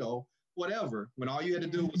 you know, whatever, when all you had to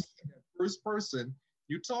do was the first person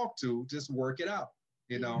you talk to, just work it out,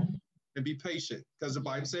 you know, and be patient, because the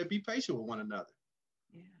Bible said be patient with one another.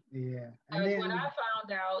 Yeah. And then, when I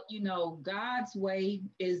found out, you know, God's way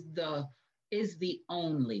is the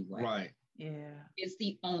only way. Right. Yeah. It's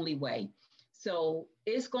the only way. So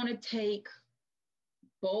it's going to take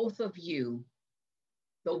both of you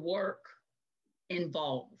the work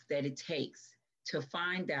involved that it takes to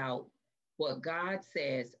find out what God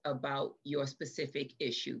says about your specific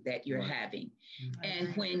issue that you're having.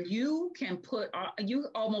 And when you can you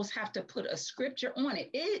almost have to put a scripture on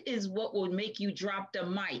it. It is what will make you drop the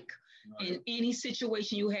mic in any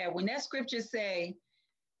situation you have. When that scripture say,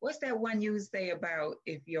 what's that one you say about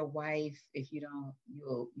if your wife, if you don't,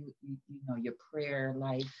 you know, your prayer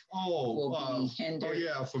life will be hindered? Oh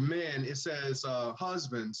yeah, for men, it says,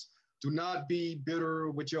 husbands, do not be bitter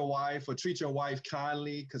with your wife or treat your wife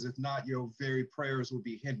kindly, because if not, your very prayers will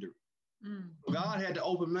be hindered. God had to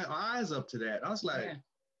open my eyes up to that. I was like,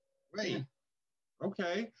 wait,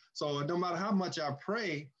 okay. So no matter how much I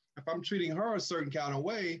pray, if I'm treating her a certain kind of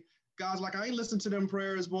way, God's like, I ain't listening to them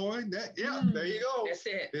prayers, boy. There you go. That's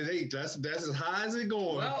it. Hey, that's as high as it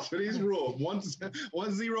going for these rules.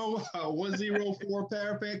 104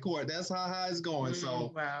 parapet court. That's how high it's going.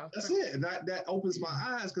 So that's it. And that opens my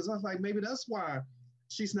eyes, because I was like, maybe that's why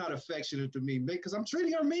she's not affectionate to me, because I'm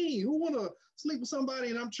treating her mean. Who want to sleep with somebody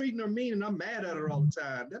and I'm treating her mean and I'm mad at her all the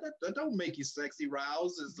time? That don't make you sexy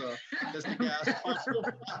roused, as the guys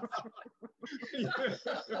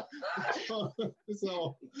talk about.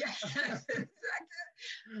 So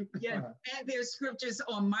and there's scriptures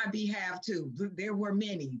on my behalf too. There were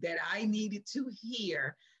many that I needed to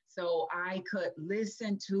hear so I could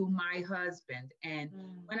listen to my husband. And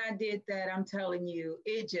when I did that, I'm telling you,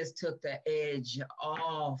 it just took the edge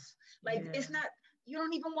off. Like it's not, you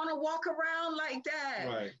don't even want to walk around like that.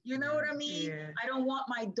 Right. You know what I mean? Yeah. I don't want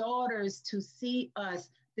my daughters to see us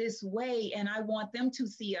this way, and I want them to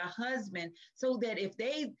see a husband so that if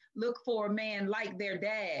they look for a man like their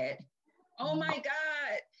dad, oh my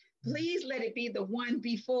God, please let it be the one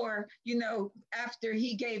before, you know, after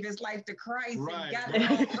he gave his life to Christ and got it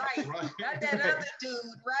all right. Not that other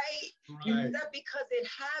dude, right? Because it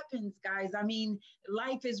happens, guys. I mean,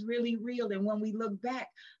 life is really real. And when we look back,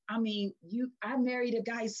 I mean, I married a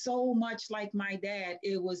guy so much like my dad.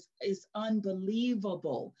 It's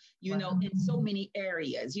unbelievable, you know, in so many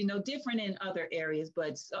areas, you know, different in other areas,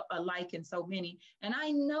 but alike in so many. And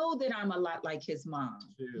I know that I'm a lot like his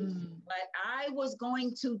mom, but I was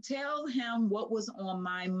going to tell him what was on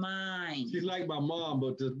my mind. She's like my mom,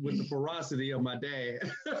 but with the ferocity of my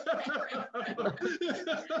dad.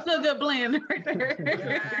 So good blend right there.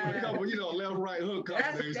 You know, left, right hook.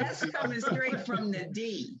 That's coming straight from the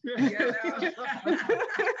D. You know?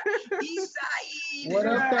 East side. What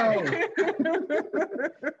up, though?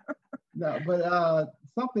 No, but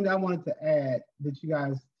something that I wanted to add that you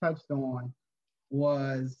guys touched on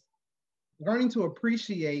was learning to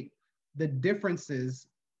appreciate the differences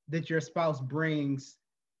that your spouse brings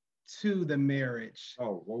to the marriage.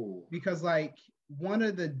 Oh, whoa. Because like one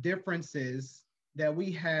of the differences that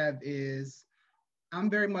we have is I'm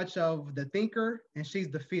very much of the thinker and she's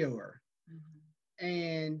the feeler. Mm-hmm.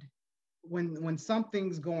 And when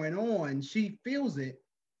something's going on, she feels it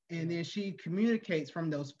and then she communicates from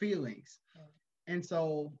those feelings. And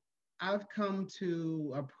so I've come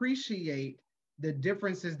to appreciate the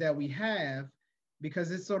differences that we have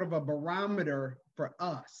because it's sort of a barometer for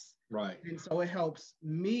us. Right. And so it helps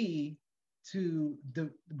me to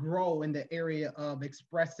grow in the area of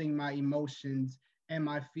expressing my emotions and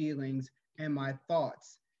my feelings and my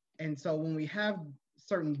thoughts. And so when we have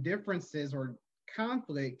certain differences or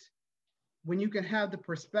conflict, when you can have the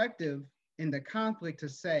perspective in the conflict to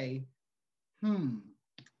say,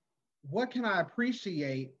 what can I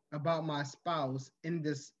appreciate about my spouse in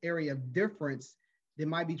this area of difference that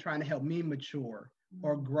might be trying to help me mature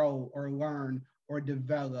or grow or learn or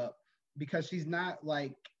develop, because she's not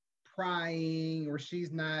like prying or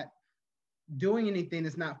she's not doing anything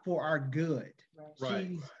that's not for our good. Right.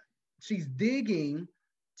 She's digging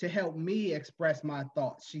to help me express my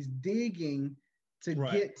thoughts. She's digging to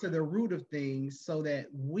get to the root of things so that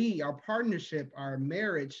our partnership, our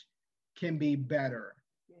marriage can be better.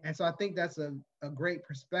 And so I think that's a great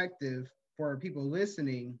perspective for people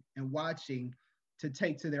listening and watching to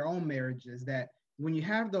take to their own marriages, that when you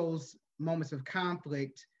have those moments of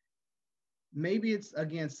conflict, maybe it's,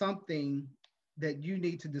 again, something that you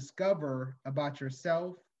need to discover about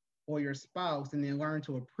yourself or your spouse and then learn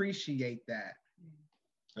to appreciate that.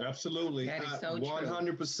 Absolutely. That is so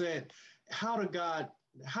 100%. True. How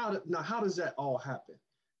does that all happen?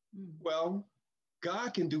 Well,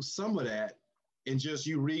 God can do some of that in just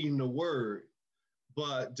you reading the word.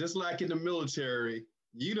 But just like in the military,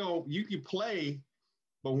 you can play,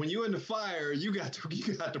 but when you're in the fire, you got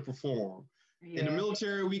to perform. Yeah. In the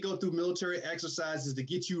military, we go through military exercises to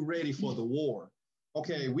get you ready for the war.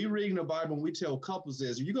 Okay, we reading the Bible and we tell couples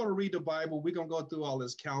this, you're going to read the Bible, we're going to go through all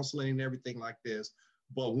this counseling and everything like this.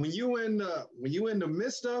 But when you in the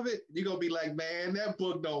midst of it, you're going to be like, man, that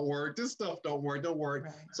book don't work. This stuff don't work.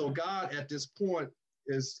 Right. So God at this point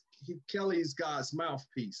Kelly's God's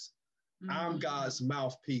mouthpiece. Mm-hmm. I'm God's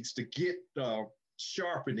mouthpiece to get the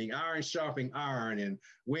iron sharpening iron, and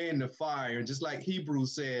we're in the fire. And just like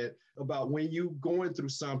Hebrews said about when you going through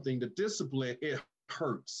something, the discipline, it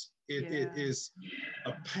hurts. It is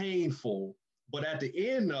a painful, but at the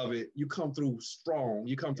end of it, you come through strong.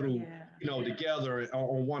 You come through, together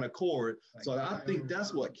on one accord. So I think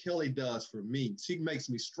that's what Kelly does for me. She makes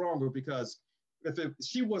me stronger, because if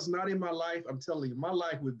she was not in my life, I'm telling you, my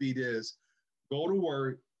life would be this: go to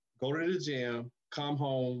work, go to the gym, come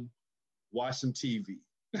home, watch some TV.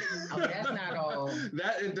 Oh, that's not all.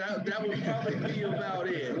 That would probably be about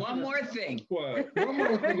it. One more thing. What? One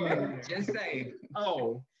more thing. Just say.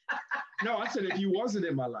 Oh. No, I said if you wasn't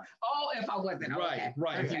in my life. Oh, if I wasn't. Right.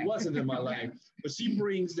 If you wasn't in my life. But she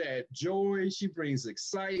brings that joy. She brings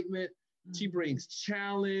excitement. She brings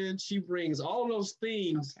challenge. She brings all those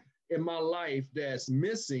things in my life that's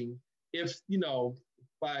missing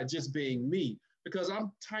by just being me. Because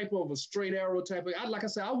I'm type of a straight arrow type of, like I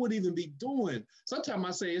said, I wouldn't even be doing. Sometimes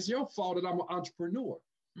I say it's your fault that I'm an entrepreneur.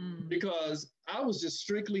 Because I was just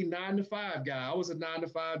strictly 9-to-5 guy. I was a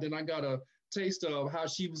 9-to-5, then I got a taste of how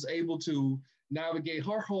she was able to navigate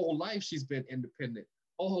her whole life. She's been independent.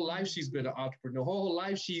 Her whole life she's been an entrepreneur. Her whole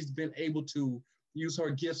life she's been able to use her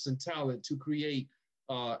gifts and talent to create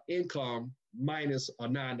income minus a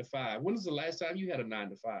 9-to-5. When was the last time you had a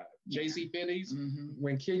 9-to-5? J.C. Penney's,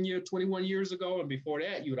 when Kenya 21 years ago, and before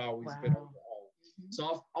that, you'd always been on your own.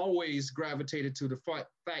 So I've always gravitated to the fact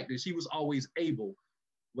that she was always able,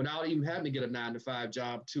 without even having to get a 9-to-5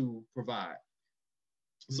 job, to provide.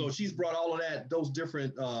 So she's brought all of those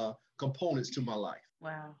different components to my life.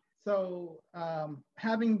 Wow. So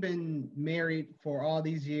having been married for all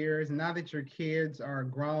these years, and now that your kids are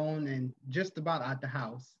grown and just about out the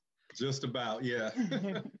house. Just about, yeah.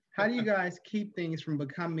 How do you guys keep things from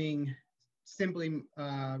becoming simply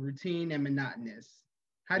routine and monotonous?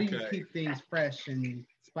 How do you keep things fresh and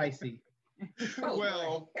spicy?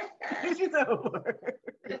 Well, let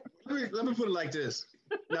me put it like this.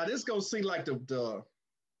 Now, this gonna seem like the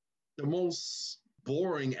most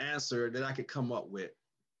boring answer that I could come up with.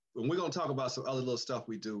 And we're gonna talk about some other little stuff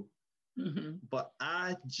we do. But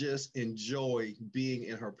I just enjoy being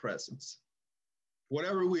in her presence.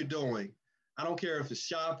 Whatever we're doing, I don't care if it's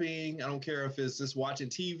shopping, I don't care if it's just watching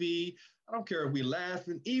TV, I don't care if we're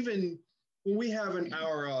laughing, even when we having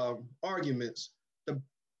our arguments,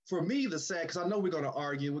 for me, the sad, because I know we're going to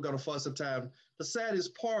argue, we're going to fuss sometimes. The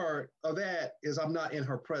saddest part of that is I'm not in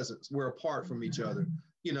her presence. We're apart from each other,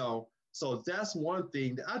 you know. So that's one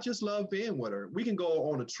thing that I just love being with her. We can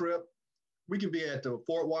go on a trip. We can be at the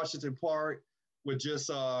Fort Washington Park with just,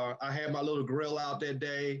 I had my little grill out that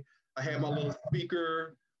day. I had my little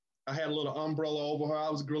speaker. I had a little umbrella over her. I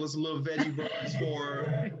was grilling some little veggie burgers for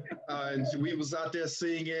her. And we was out there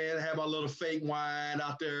singing, had my little fake wine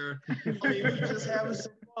out there. I mean, we were just having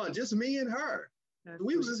some fun, just me and her.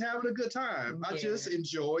 We was just having a good time. I just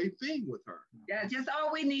enjoyed being with her. Yeah, just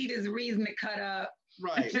all we need is a reason to cut up.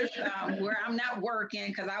 Right. Just, where I'm not working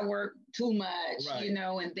because I work too much, you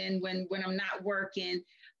know, and then when I'm not working,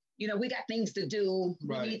 you know, we got things to do.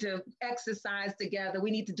 We need to exercise together.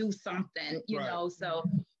 We need to do something, you know, so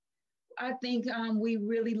I think we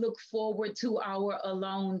really look forward to our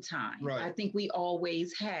alone time. I think we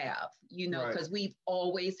always have, you know, because we've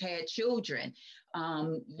always had children.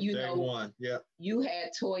 You Day know, one. You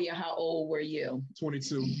had Toya. How old were you?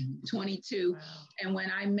 22. 22. Wow. And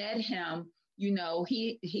when I met him, you know,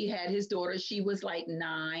 he had his daughter. She was like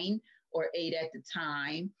 9 or 8 at the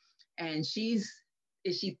time. And is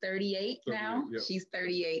she 38 now? Yep. She's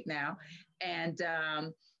 38 now. And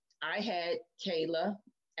I had Kayla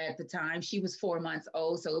at the time. She was 4 months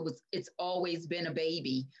old. So it's always been a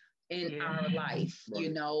baby in our life,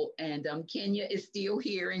 you know, and Kenya is still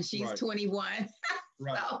here and she's 21.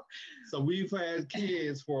 So we've had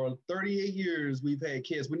kids for 38 years. We've had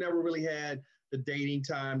kids. We never really had the dating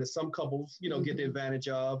time that some couples, you know, get the advantage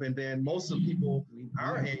of. And then most of the people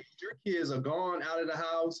our age, their kids are gone out of the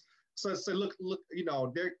house. So look, you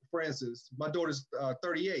know, for instance, my daughter's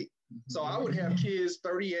 38. So I would have kids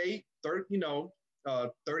 38, 30, you know,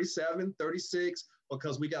 37, 36,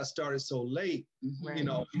 because we got started so late, you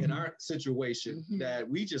know, in our situation that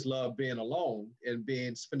we just love being alone and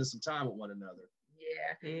spending some time with one another.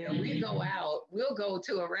 And we go out, we'll go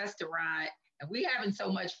to a restaurant and we having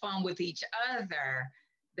so much fun with each other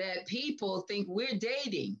that people think we're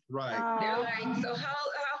dating. They're like, so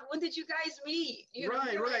when did you guys meet? You know,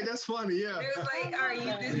 That's funny. It was like, are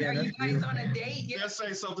you guys on a date? They'll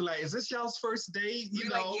say something like, is this y'all's first date? You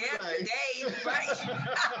know, like, date, right?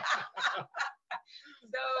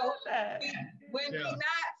 So when we're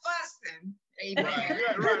not fussing, amen.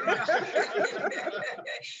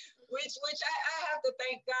 Which I have to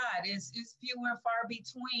thank God is few and far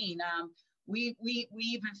between. We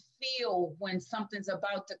even feel when something's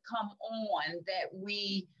about to come on that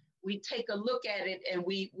we take a look at it and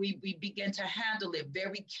we begin to handle it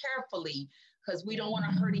very carefully because we don't want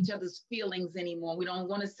to hurt each other's feelings anymore. We don't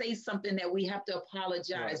want to say something that we have to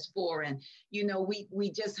apologize for. And, you know,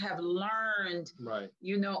 we just have learned,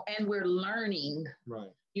 you know, and we're learning,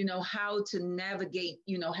 you know, how to navigate,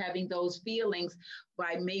 you know, having those feelings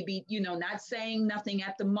by maybe, you know, not saying nothing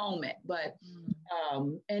at the moment, but,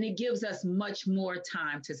 and it gives us much more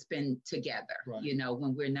time to spend together, you know,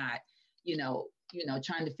 when we're not, you know,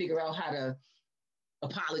 trying to figure out how to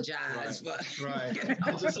apologize. You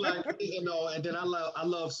know? Just like, you know, and then I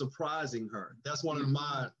love surprising her. That's one of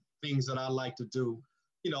my things that I like to do,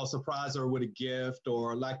 you know, surprise her with a gift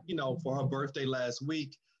or like, you know, for her birthday last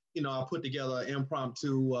week, you know, I put together an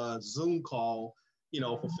impromptu Zoom call, you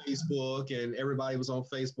know, for Facebook and everybody was on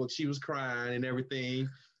Facebook. She was crying and everything.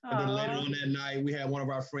 And then later on that night, we had one of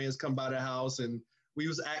our friends come by the house and we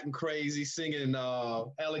was acting crazy, singing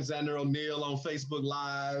Alexander O'Neal on Facebook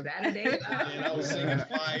Live. Saturday. And I was singing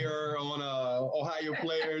Fire on Ohio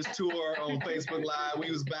Players Tour on Facebook Live. We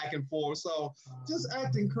was back and forth. So just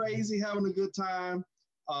acting crazy, having a good time.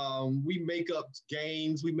 We make up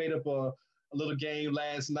games. We made up a little game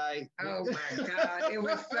last night. Oh my God, it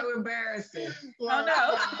was so embarrassing. Well,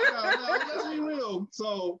 no, let's be real.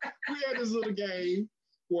 So we had this little game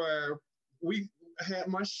where we had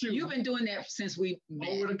my shoe. You've been doing that since we met.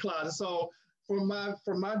 Over the closet. So from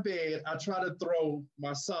my bed, I try to throw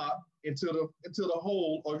my sock into the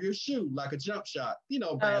hole of your shoe like a jump shot, you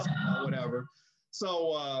know, basketball, whatever.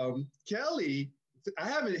 So Kelly, I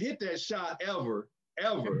haven't hit that shot ever. I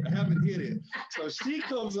haven't hit it. So she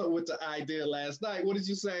comes up with the idea last night. What did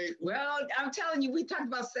you say? Well, I'm telling you, we talked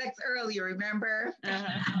about sex earlier, remember?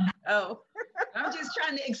 I'm just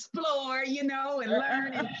trying to explore, you know, and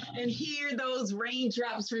learn and hear those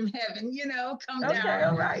raindrops from heaven, you know, come down.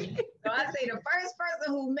 All right. So I say the first person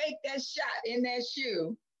who make that shot in that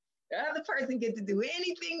shoe, the other person get to do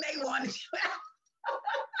anything they want to do.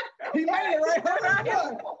 He made it right.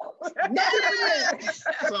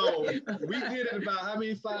 So we did it about how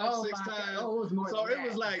many, 5, 6 times. So it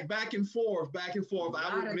was like back and forth.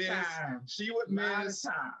 I would miss, she would miss,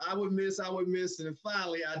 I would miss, and then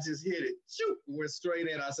finally I just hit it. Shoot, went straight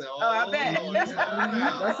in. I said, "Oh, I bet."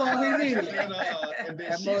 That's all we needed. And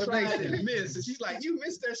then she tried to miss, and she's like, "You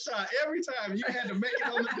missed that shot every time. You had to make it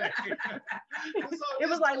on the day." So it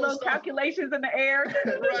was like little calculations in the air.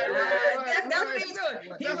 Right. That's what he was doing.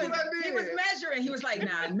 He was measuring. He was like,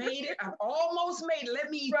 "Nah, I made it. I've almost made it.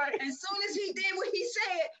 Let me." Right. As soon as he did what he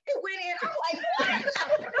said, it went in. I'm like,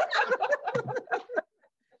 "What?"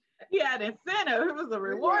 He had incentive. It was a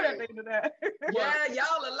reward at the end of that. Yeah,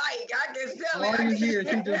 y'all alike. I can tell all these years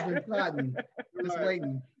he just been plotting, just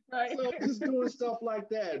waiting. Right. So just doing stuff like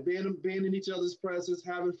that, being in each other's presence,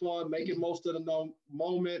 having fun, making most of the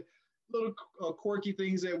moment. Little quirky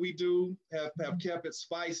things that we do have kept it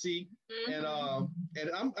spicy, and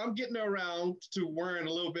I'm getting around to wearing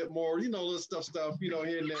a little bit more, little stuff, here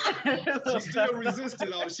and there. She still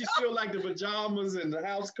resisted all it. She still like the pajamas and the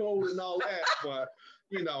house coat and all that, but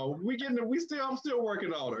I'm still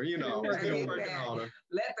working on her, still working on her.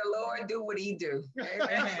 Let the Lord do what he do.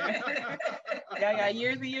 Amen. I got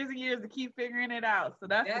years and years and years to keep figuring it out. So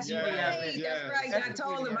that's right. That's right. I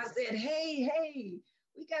told him, I said, hey,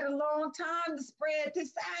 we got a long time to spread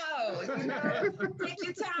this out. Take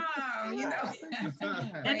your time.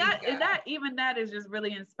 And that is just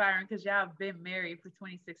really inspiring because y'all have been married for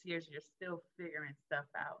 26 years. You're still figuring stuff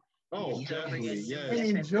out. Oh, definitely, yes.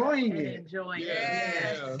 And enjoying it.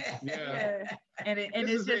 Yeah. And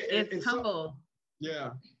it's humble.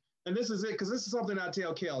 Yeah. And this is it, because this is something I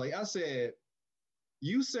tell Kelly. I said,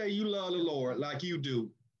 you say you love the Lord like you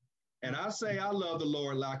do. And I say I love the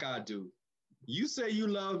Lord like I do. You say you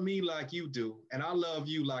love me like you do, and I love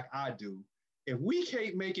you like I do. If we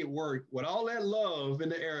can't make it work with all that love in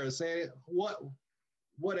the air, saying what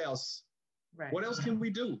else? Right. What else can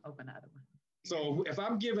we do? Open out of it. So if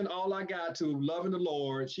I'm giving all I got to loving the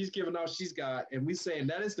Lord, she's giving all she's got, and we saying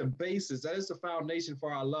that is the basis, that is the foundation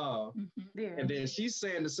for our love. Mm-hmm. Yeah. And then she's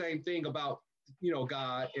saying the same thing about,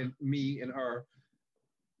 God and me and her.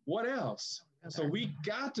 What else? Okay. So we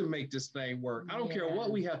got to make this thing work. I don't care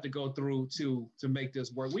what we have to go through to make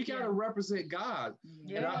this work. We got to represent God.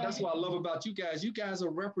 Yeah. And that's what I love about you guys. You guys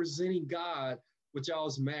are representing God with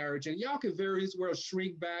y'all's marriage. And y'all can very well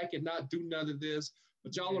shrink back and not do none of this.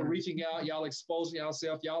 But y'all are reaching out, y'all exposing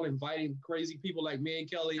yourself, y'all inviting crazy people like me and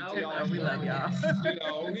Kelly. Y'all, we love y'all.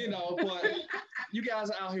 But you guys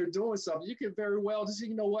are out here doing something. You can very well just say,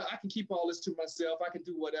 you know what, I can keep all this to myself. I can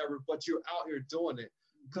do whatever, but you're out here doing it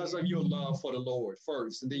because of your love for the Lord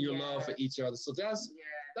first, and then your love for each other. So that's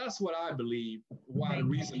what I believe. Why the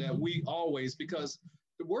reason that we always, because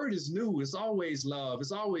the word is new. It's always love.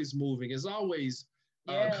 It's always moving. It's always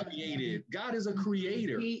creative. God is a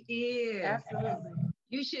creator. He is. Absolutely.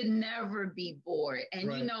 You should never be bored. And,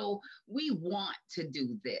 we want to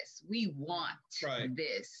do this. We want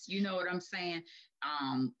this. You know what I'm saying?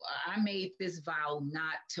 I made this vow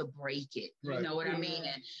not to break it. You know what I mean?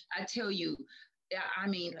 And I tell you,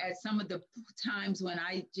 at some of the times when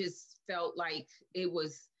I just felt like it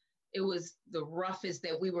was the roughest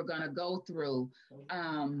that we were going to go through,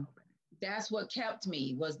 that's what kept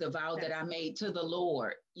me, was the vow that I made to the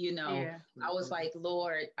Lord. I was like,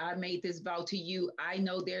 Lord, I made this vow to you. I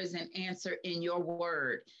know there's an answer in your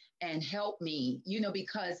word, and help me,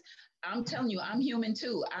 because I'm telling you, I'm human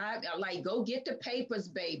too. I like, go get the papers,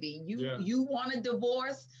 baby. You want a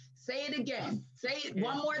divorce? Say it again. Say it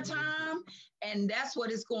one more time. And that's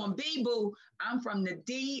what it's going to be, boo. I'm from the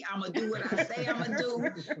D. I'm going to do what I say I'm going to do.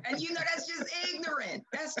 And that's just ignorant.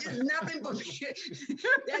 That's just nothing but,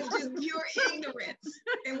 that's just pure ignorance.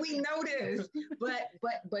 And we know this. But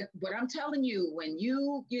I'm telling you, when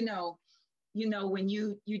when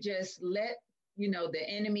you just let, the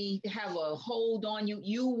enemy have a hold on you,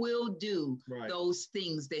 you will do those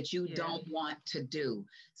things that you don't want to do.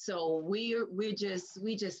 So we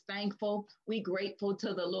just thankful. We grateful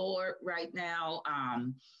to the Lord right now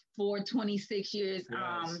for 26 years.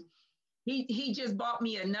 Yes. He just bought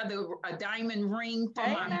me a diamond ring for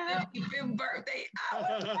my 55th birthday.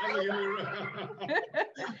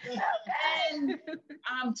 And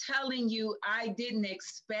I'm telling you, I didn't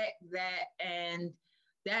expect that. And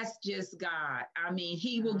that's just God.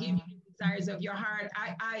 He will give you the desires of your heart.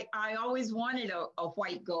 I always wanted a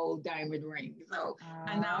white gold diamond ring. So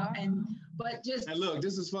I know, and look,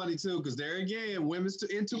 this is funny too, because there again, women's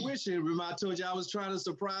intuition. Remember, I told you I was trying to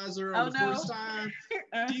surprise her on the first time.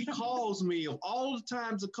 She calls me, of all the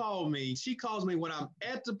times to call me, she calls me when I'm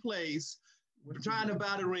at the place I'm trying to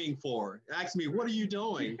buy the ring for her. Asked me, what are you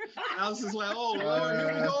doing? I was just like, oh, Lord,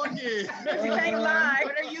 here we go again. You can't lie.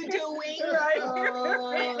 What are you doing?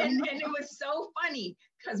 And it was so funny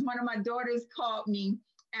because one of my daughters called me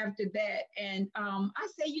after that. And I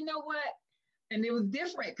said, you know what? And it was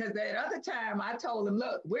different because that other time I told him,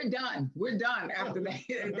 look, we're done after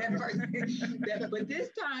that person. But this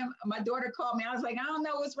time my daughter called me. I was like, I don't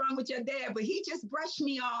know what's wrong with your dad, but he just brushed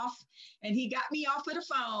me off and he got me off of the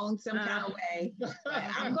phone some kind of way.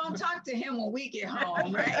 I'm going to talk to him when we get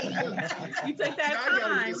home, right? You take that I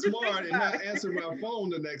got to be smart and not answer my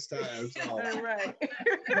phone the next time. So. Right.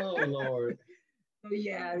 Oh, Lord.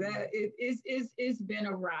 Yeah, it's been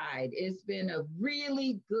a ride. It's been a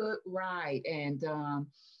really good ride. And,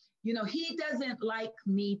 he doesn't like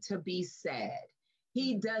me to be sad.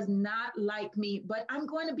 He does not like me, but I'm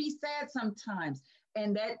going to be sad sometimes.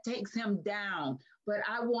 And that takes him down. But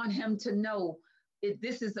I want him to know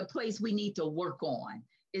this is a place we need to work on.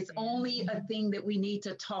 It's only a thing that we need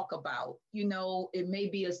to talk about. It may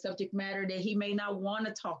be a subject matter that he may not want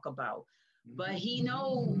to talk about. But he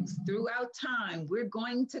knows throughout time, we're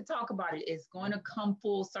going to talk about it. It's going to come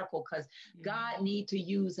full circle because God needs to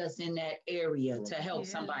use us in that area to help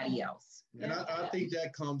somebody else. And I think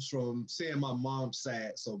that comes from seeing my mom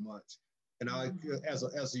sad so much. And I, as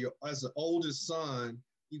the oldest son,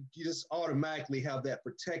 you just automatically have that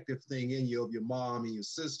protective thing in you of your mom and your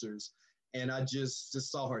sisters. And I just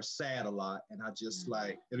saw her sad a lot. And I just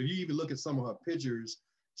and if you even look at some of her pictures,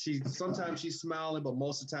 sometimes she's smiling, but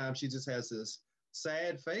most of the time she just has this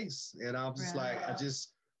sad face. And I'm just like, I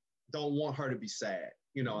just don't want her to be sad.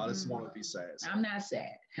 I just want her to be sad. So. I'm not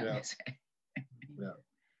sad.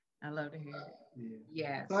 I love to hear it.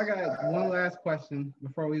 Yes. So I got one last question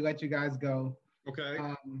before we let you guys go. Okay.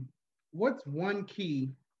 What's one key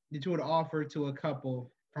that you would offer to a couple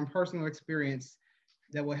from personal experience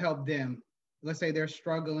that will help them? Let's say they're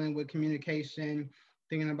struggling with communication,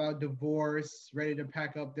 thinking about divorce, ready to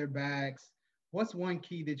pack up their bags. What's one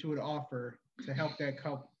key that you would offer to help that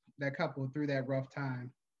couple through that rough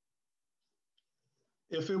time?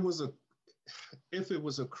 If it was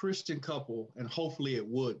a Christian couple, and hopefully it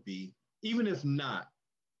would be, even if not,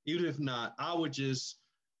 I would just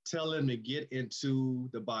tell them to get into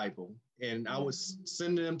the Bible, and I would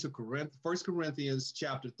send them to 1 Corinthians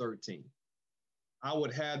chapter 13. I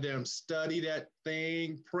would have them study that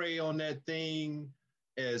thing, pray on that thing,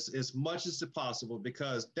 as much as possible,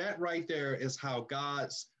 because that right there is how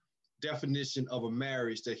God's definition of a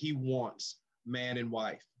marriage that he wants man and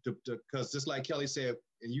wife. Because just like Kelly said,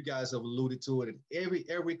 and you guys have alluded to it, and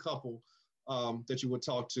every couple that you would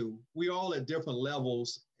talk to, we're all at different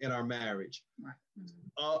levels in our marriage. Right.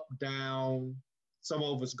 Up, down. Some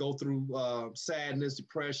of us go through sadness,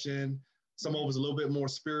 depression. Some of us a little bit more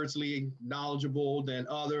spiritually knowledgeable than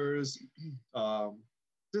others.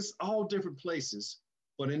 Just all different places.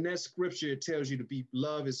 But in that scripture, it tells you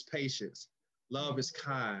love is patience, love is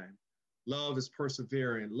kind, love is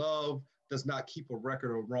persevering, love does not keep a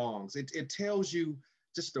record of wrongs. It tells you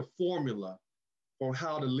just the formula for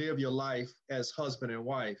how to live your life as husband and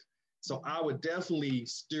wife. So I would definitely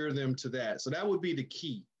steer them to that. So that would be the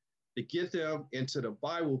key, to get them into the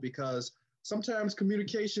Bible, because sometimes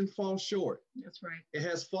communication falls short. That's right. It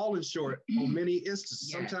has fallen short on many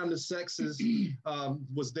instances. Yes. Sometimes the sex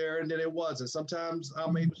was there and then it wasn't. Sometimes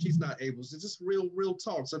I'm able, she's not able. It's just real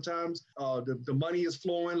talk. Sometimes the money is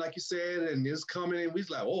flowing, like you said, and it's coming, and we're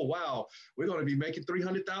like, oh, wow, we're going to be making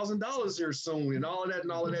 $300,000 here soon, and all of that.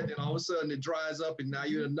 Then all of a sudden it dries up, and now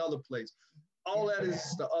you're in another place. All that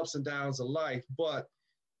is the ups and downs of life. But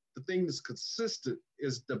the thing that's consistent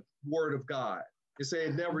is the word of God. They say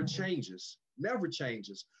it never changes, never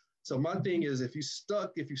changes. So my thing is, if you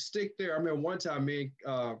stick there, I remember one time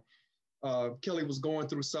Kelly was going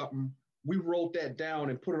through something. We wrote that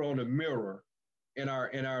down and put it on the mirror in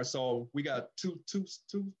our, so we got two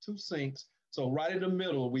sinks. So right in the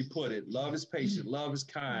middle, we put it, love is patient, love is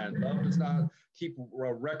kind, love does not keep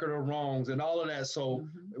a record of wrongs and all of that. So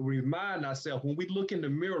we remind ourselves when we look in the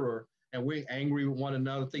mirror and we're angry with one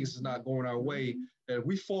another, things is not going our way, that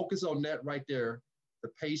we focus on that right there, the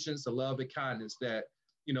patience, the love, the kindness, that,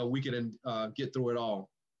 we can get through it all.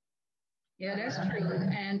 Yeah, that's true.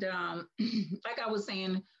 And like I was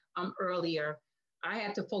saying earlier, I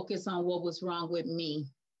had to focus on what was wrong with me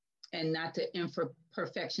and not the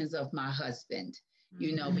imperfections of my husband,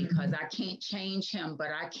 because I can't change him, but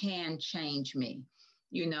I can change me,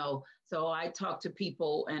 So I talk to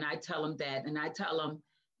people and I tell them that, and I tell them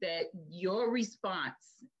that your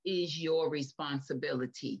response is your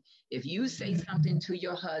responsibility. If you say something to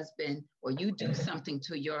your husband or you do something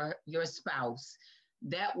to your spouse,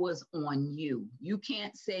 that was on you. You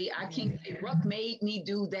can't say, I can't say, Ruck made me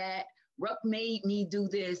do that. Ruck made me do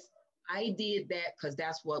this. I did that because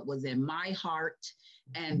that's what was in my heart.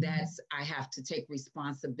 And I have to take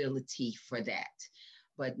responsibility for that.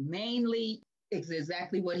 But mainly, it's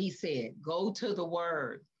exactly what he said. Go to the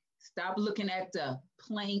word. Stop looking at the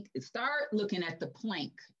plank. Start looking at the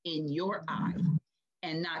plank in your eye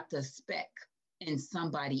and not the speck in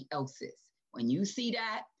somebody else's. When you see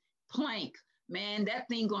that plank, man, that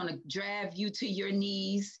thing gonna drive you to your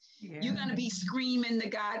knees. Yeah. You're gonna be screaming to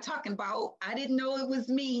God, talking about, I didn't know it was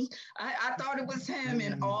me. I thought it was him,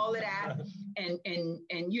 and all of that.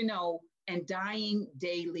 And you know, and dying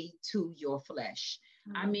daily to your flesh.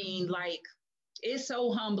 I mean, like, it's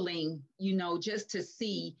so humbling, you know, just to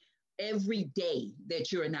see every day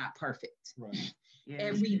that you're not perfect. Right. Yeah.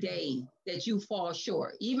 Every day that you fall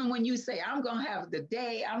short. Even when you say, I'm going to have the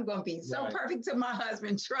day, I'm going to be so perfect to my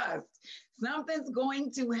husband, trust. Something's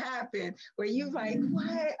going to happen where you're like,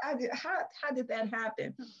 what? How did that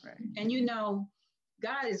happen? Right. And you know,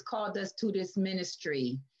 God has called us to this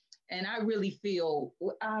ministry. And I really feel,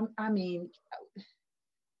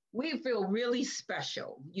 we feel really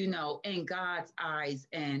special, you know, in God's eyes.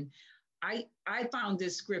 And I found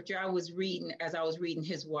this scripture I was reading as I was reading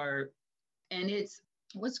his word. And it's,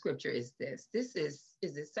 what scripture is this? This is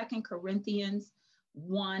it 2 Corinthians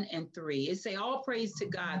 1:3. It say, all praise to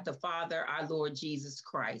God, the Father, our Lord Jesus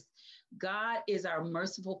Christ. God is our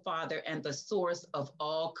merciful Father and the source of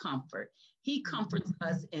all comfort. He comforts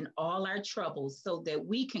us in all our troubles so that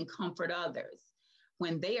we can comfort others.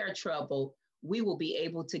 When they are troubled, we will be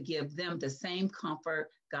able to give them the same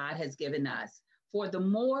comfort God has given us. For the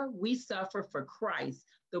more we suffer for Christ,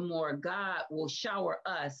 the more God will shower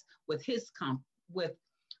us with his comfort.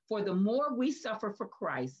 For the more we suffer for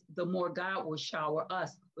Christ, the more God will shower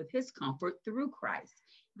us with his comfort through Christ.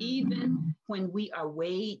 Even when we are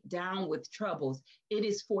weighed down with troubles, it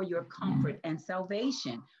is for your comfort and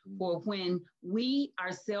salvation. For when we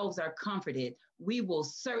ourselves are comforted, we will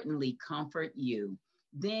certainly comfort you.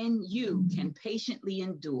 Then you can patiently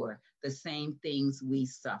endure the same things we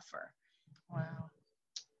suffer. Wow.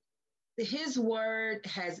 His word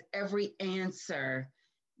has every answer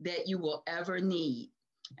that you will ever need.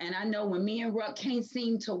 And I know when me and Ruck can't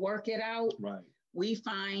seem to work it out, we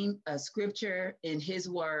find a scripture in his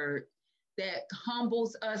word that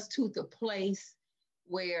humbles us to the place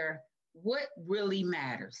where what really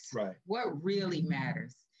matters, what really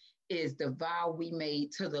matters is the vow we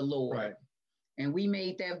made to the Lord. Right. And we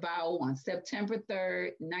made that vow on September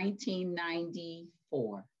 3rd,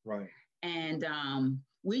 1994. Right. And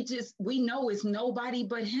we know it's nobody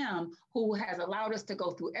but him who has allowed us to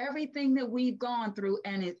go through everything that we've gone through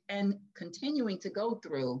and continuing to go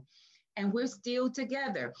through. And we're still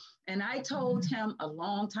together. And I told him a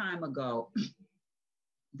long time ago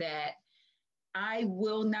that I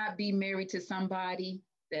will not be married to somebody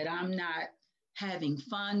that I'm not having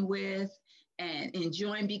fun with and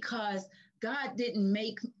enjoying, because God didn't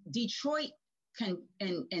make Detroit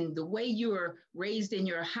and the way you're raised in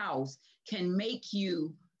your house can make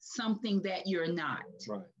you something that you're not.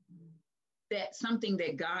 Right. That's something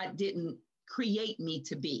that God didn't create me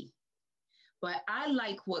to be. But I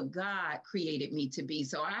like what God created me to be.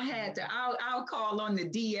 So I had to, I'll call on the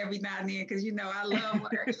D every now and then, because, you know, I love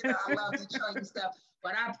her, I love Detroit and stuff.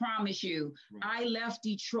 But I promise you, I left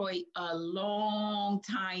Detroit a long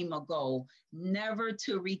time ago, never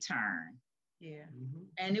to return. Yeah.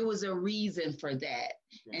 And it was a reason for that.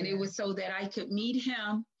 Yeah. And it was so that I could meet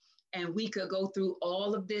him and we could go through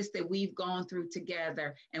all of this that we've gone through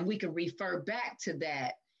together, and we could refer back to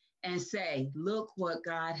that and say, look what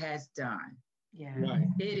God has done. Yeah. Right.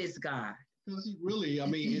 It is God. Because he really, I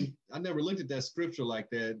mean, I never looked at that scripture like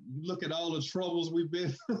that. You look at all the troubles we've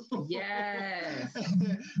been through. Yes.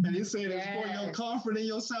 And he said it's for your comfort and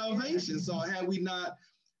your salvation. Yes. So had we not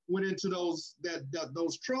went into those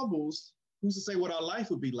troubles, who's to say what our life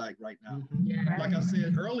would be like right now? Yeah. Like I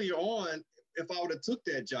said earlier on, if I would have took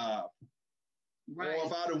that job, or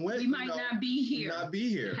if I'd have went, we might not be here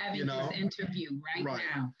having this interview right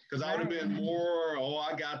now. Because I would have been more,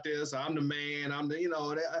 I got this, I'm the man,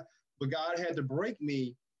 but God had to break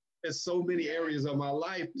me in so many areas of my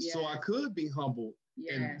life so I could be humble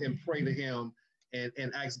and pray to him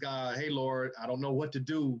and ask God, hey, Lord, I don't know what to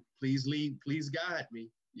do. Please lead, please guide me.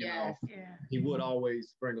 You know, he would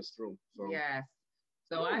always bring us through. So. Yes.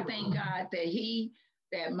 So I thank God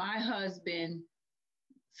that my husband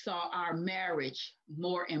saw our marriage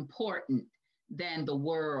more important than the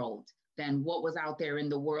world, than what was out there in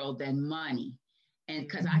the world, than money. And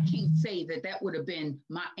because I can't say that would have been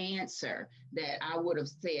my answer, that I would have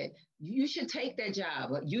said, you should take that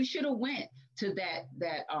job. You should have went to that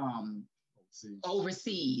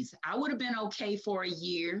overseas. I would have been okay for a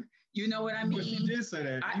year. You know what I mean? But you did say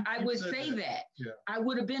that. I would say that. Yeah. I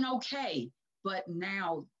would have been okay. But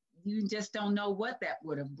now you just don't know what that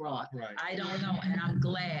would have brought. Right. I don't know. And I'm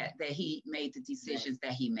glad that he made the decisions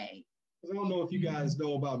that he made. I don't know if you guys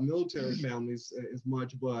know about military families as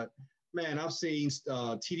much, but man, I've seen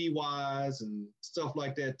TDYs and stuff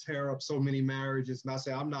like that tear up so many marriages. And I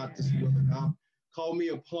say, I'm not this woman. Call me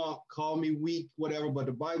a punk, call me weak, whatever. But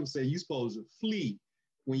the Bible says you're supposed to flee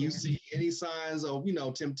when you see any signs of,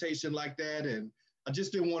 temptation like that. And I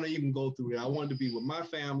just didn't want to even go through it. I wanted to be with my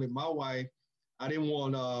family, my wife. I didn't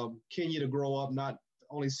want Kenya to grow up not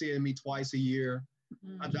only seeing me twice a year.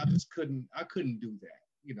 I just couldn't do that.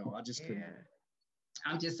 I just couldn't.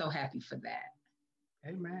 I'm just so happy for that.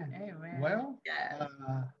 Amen. Amen. Well,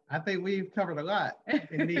 I think we've covered a lot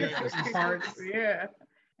in these parts. Yeah.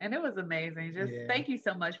 And it was amazing. Thank you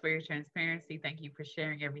so much for your transparency. Thank you for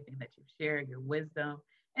sharing everything that you've shared, your wisdom,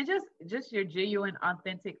 and just your genuine,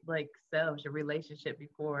 authentic selves. Your relationship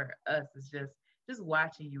before us is just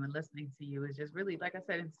watching you and listening to you is just really, like I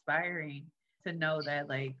said, inspiring to know that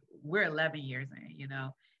we're 11 years in,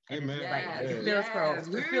 And Amen. It feels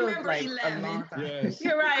like 11. a long time. Yes.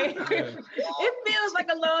 You're right. It feels like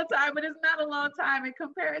a long time, but it's not a long time in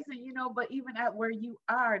comparison, But even at where you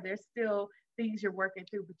are, there's still things you're working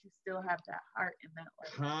through, but you still have that heart and that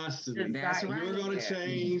constantly. That's right. You're going to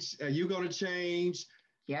change. You're going to change.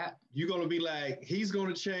 Yeah. You're going to be like, he's going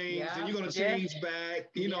to change, and you're going to change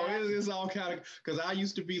back. It's all kind of, because I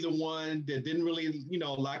used to be the one that didn't really,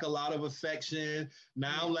 like a lot of affection.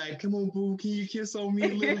 Now I'm like, come on, boo, can you kiss on me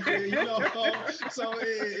a little bit? So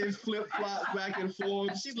it flip-flops back and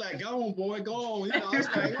forth. She's like, go on, boy, go on. It's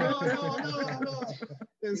like, no.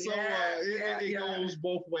 And so it goes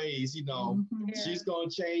both ways, She's going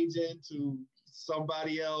to change into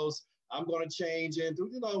somebody else. I'm going to change into,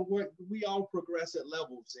 we all progress at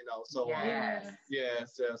levels, So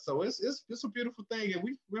so it's a beautiful thing, and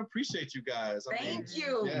we appreciate you guys. Thank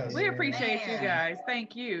you. Yes. We appreciate you guys.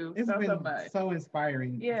 Thank you. It's been so much. So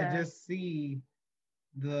inspiring to just see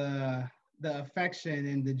the affection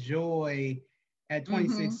and the joy at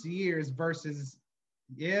 26 years versus.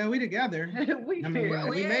 Yeah, we together. we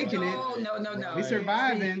making it. No. We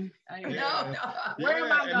surviving. No. Where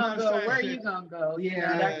am I gonna go? Where are you gonna go?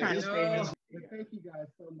 Yeah, that kind of thing. But thank you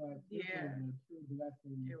guys so much. Yeah. This was a true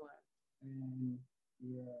blessing. And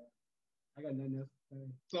I got nothing else to say.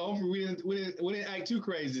 So we didn't act too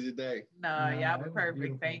crazy today. No, y'all were perfect.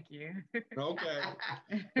 Beautiful. Thank you. Okay.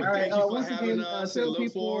 All right. Thank you for having us. And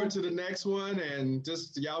look forward to the next one. And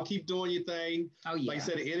just y'all keep doing your thing. Oh yeah. Like I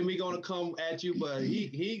said, the enemy gonna come at you, but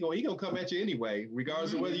he gonna come at you anyway,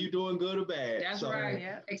 regardless of whether you're doing good or bad. That's right.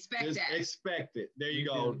 Yeah. Expect it. There you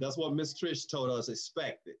go. That's what Miss Trish told us.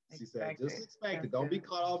 Expect it. She said, just expect it. Don't be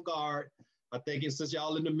caught off guard. I think since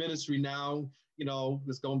y'all in the ministry now,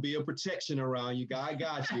 there's going to be a protection around you. God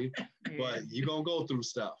got you, but you're going to go through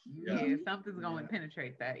stuff. Yeah, something's going to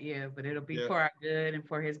penetrate that. But it'll be for our good and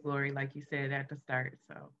for his glory, like you said at the start.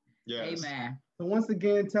 So, Amen. So once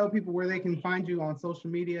again, tell people where they can find you on social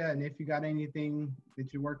media and if you got anything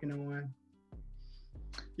that you're working on.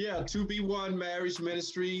 Yeah, 2B1 Marriage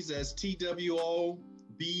Ministries. That's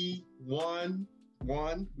TWOB1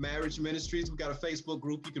 Marriage Ministries. We got a Facebook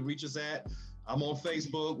group you can reach us at. I'm on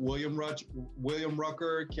Facebook, William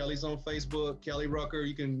Rucker. Kelly's on Facebook, Kelly Rucker.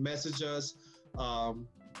 You can message us.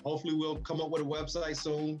 Hopefully we'll come up with a website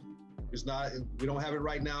soon. We don't have it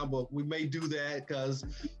right now, but we may do that because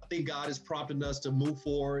I think God is prompting us to move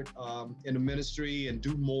forward in the ministry and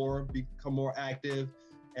do more, become more active.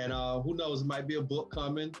 And who knows, it might be a book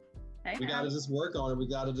coming. Hey, we got to just work on it. We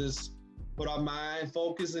got to just put our mind,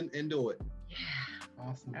 focus, and do it. Yeah.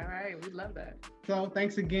 Awesome. All right. We love that. So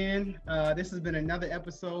thanks again. This has been another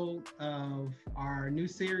episode of our new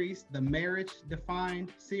series, the Marriage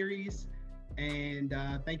Defined series. And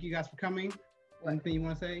thank you guys for coming. Anything you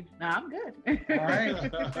want to say? No, I'm good. All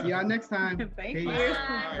right. See y'all next time. Thank you.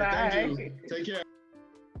 Bye. Thank you. Take care.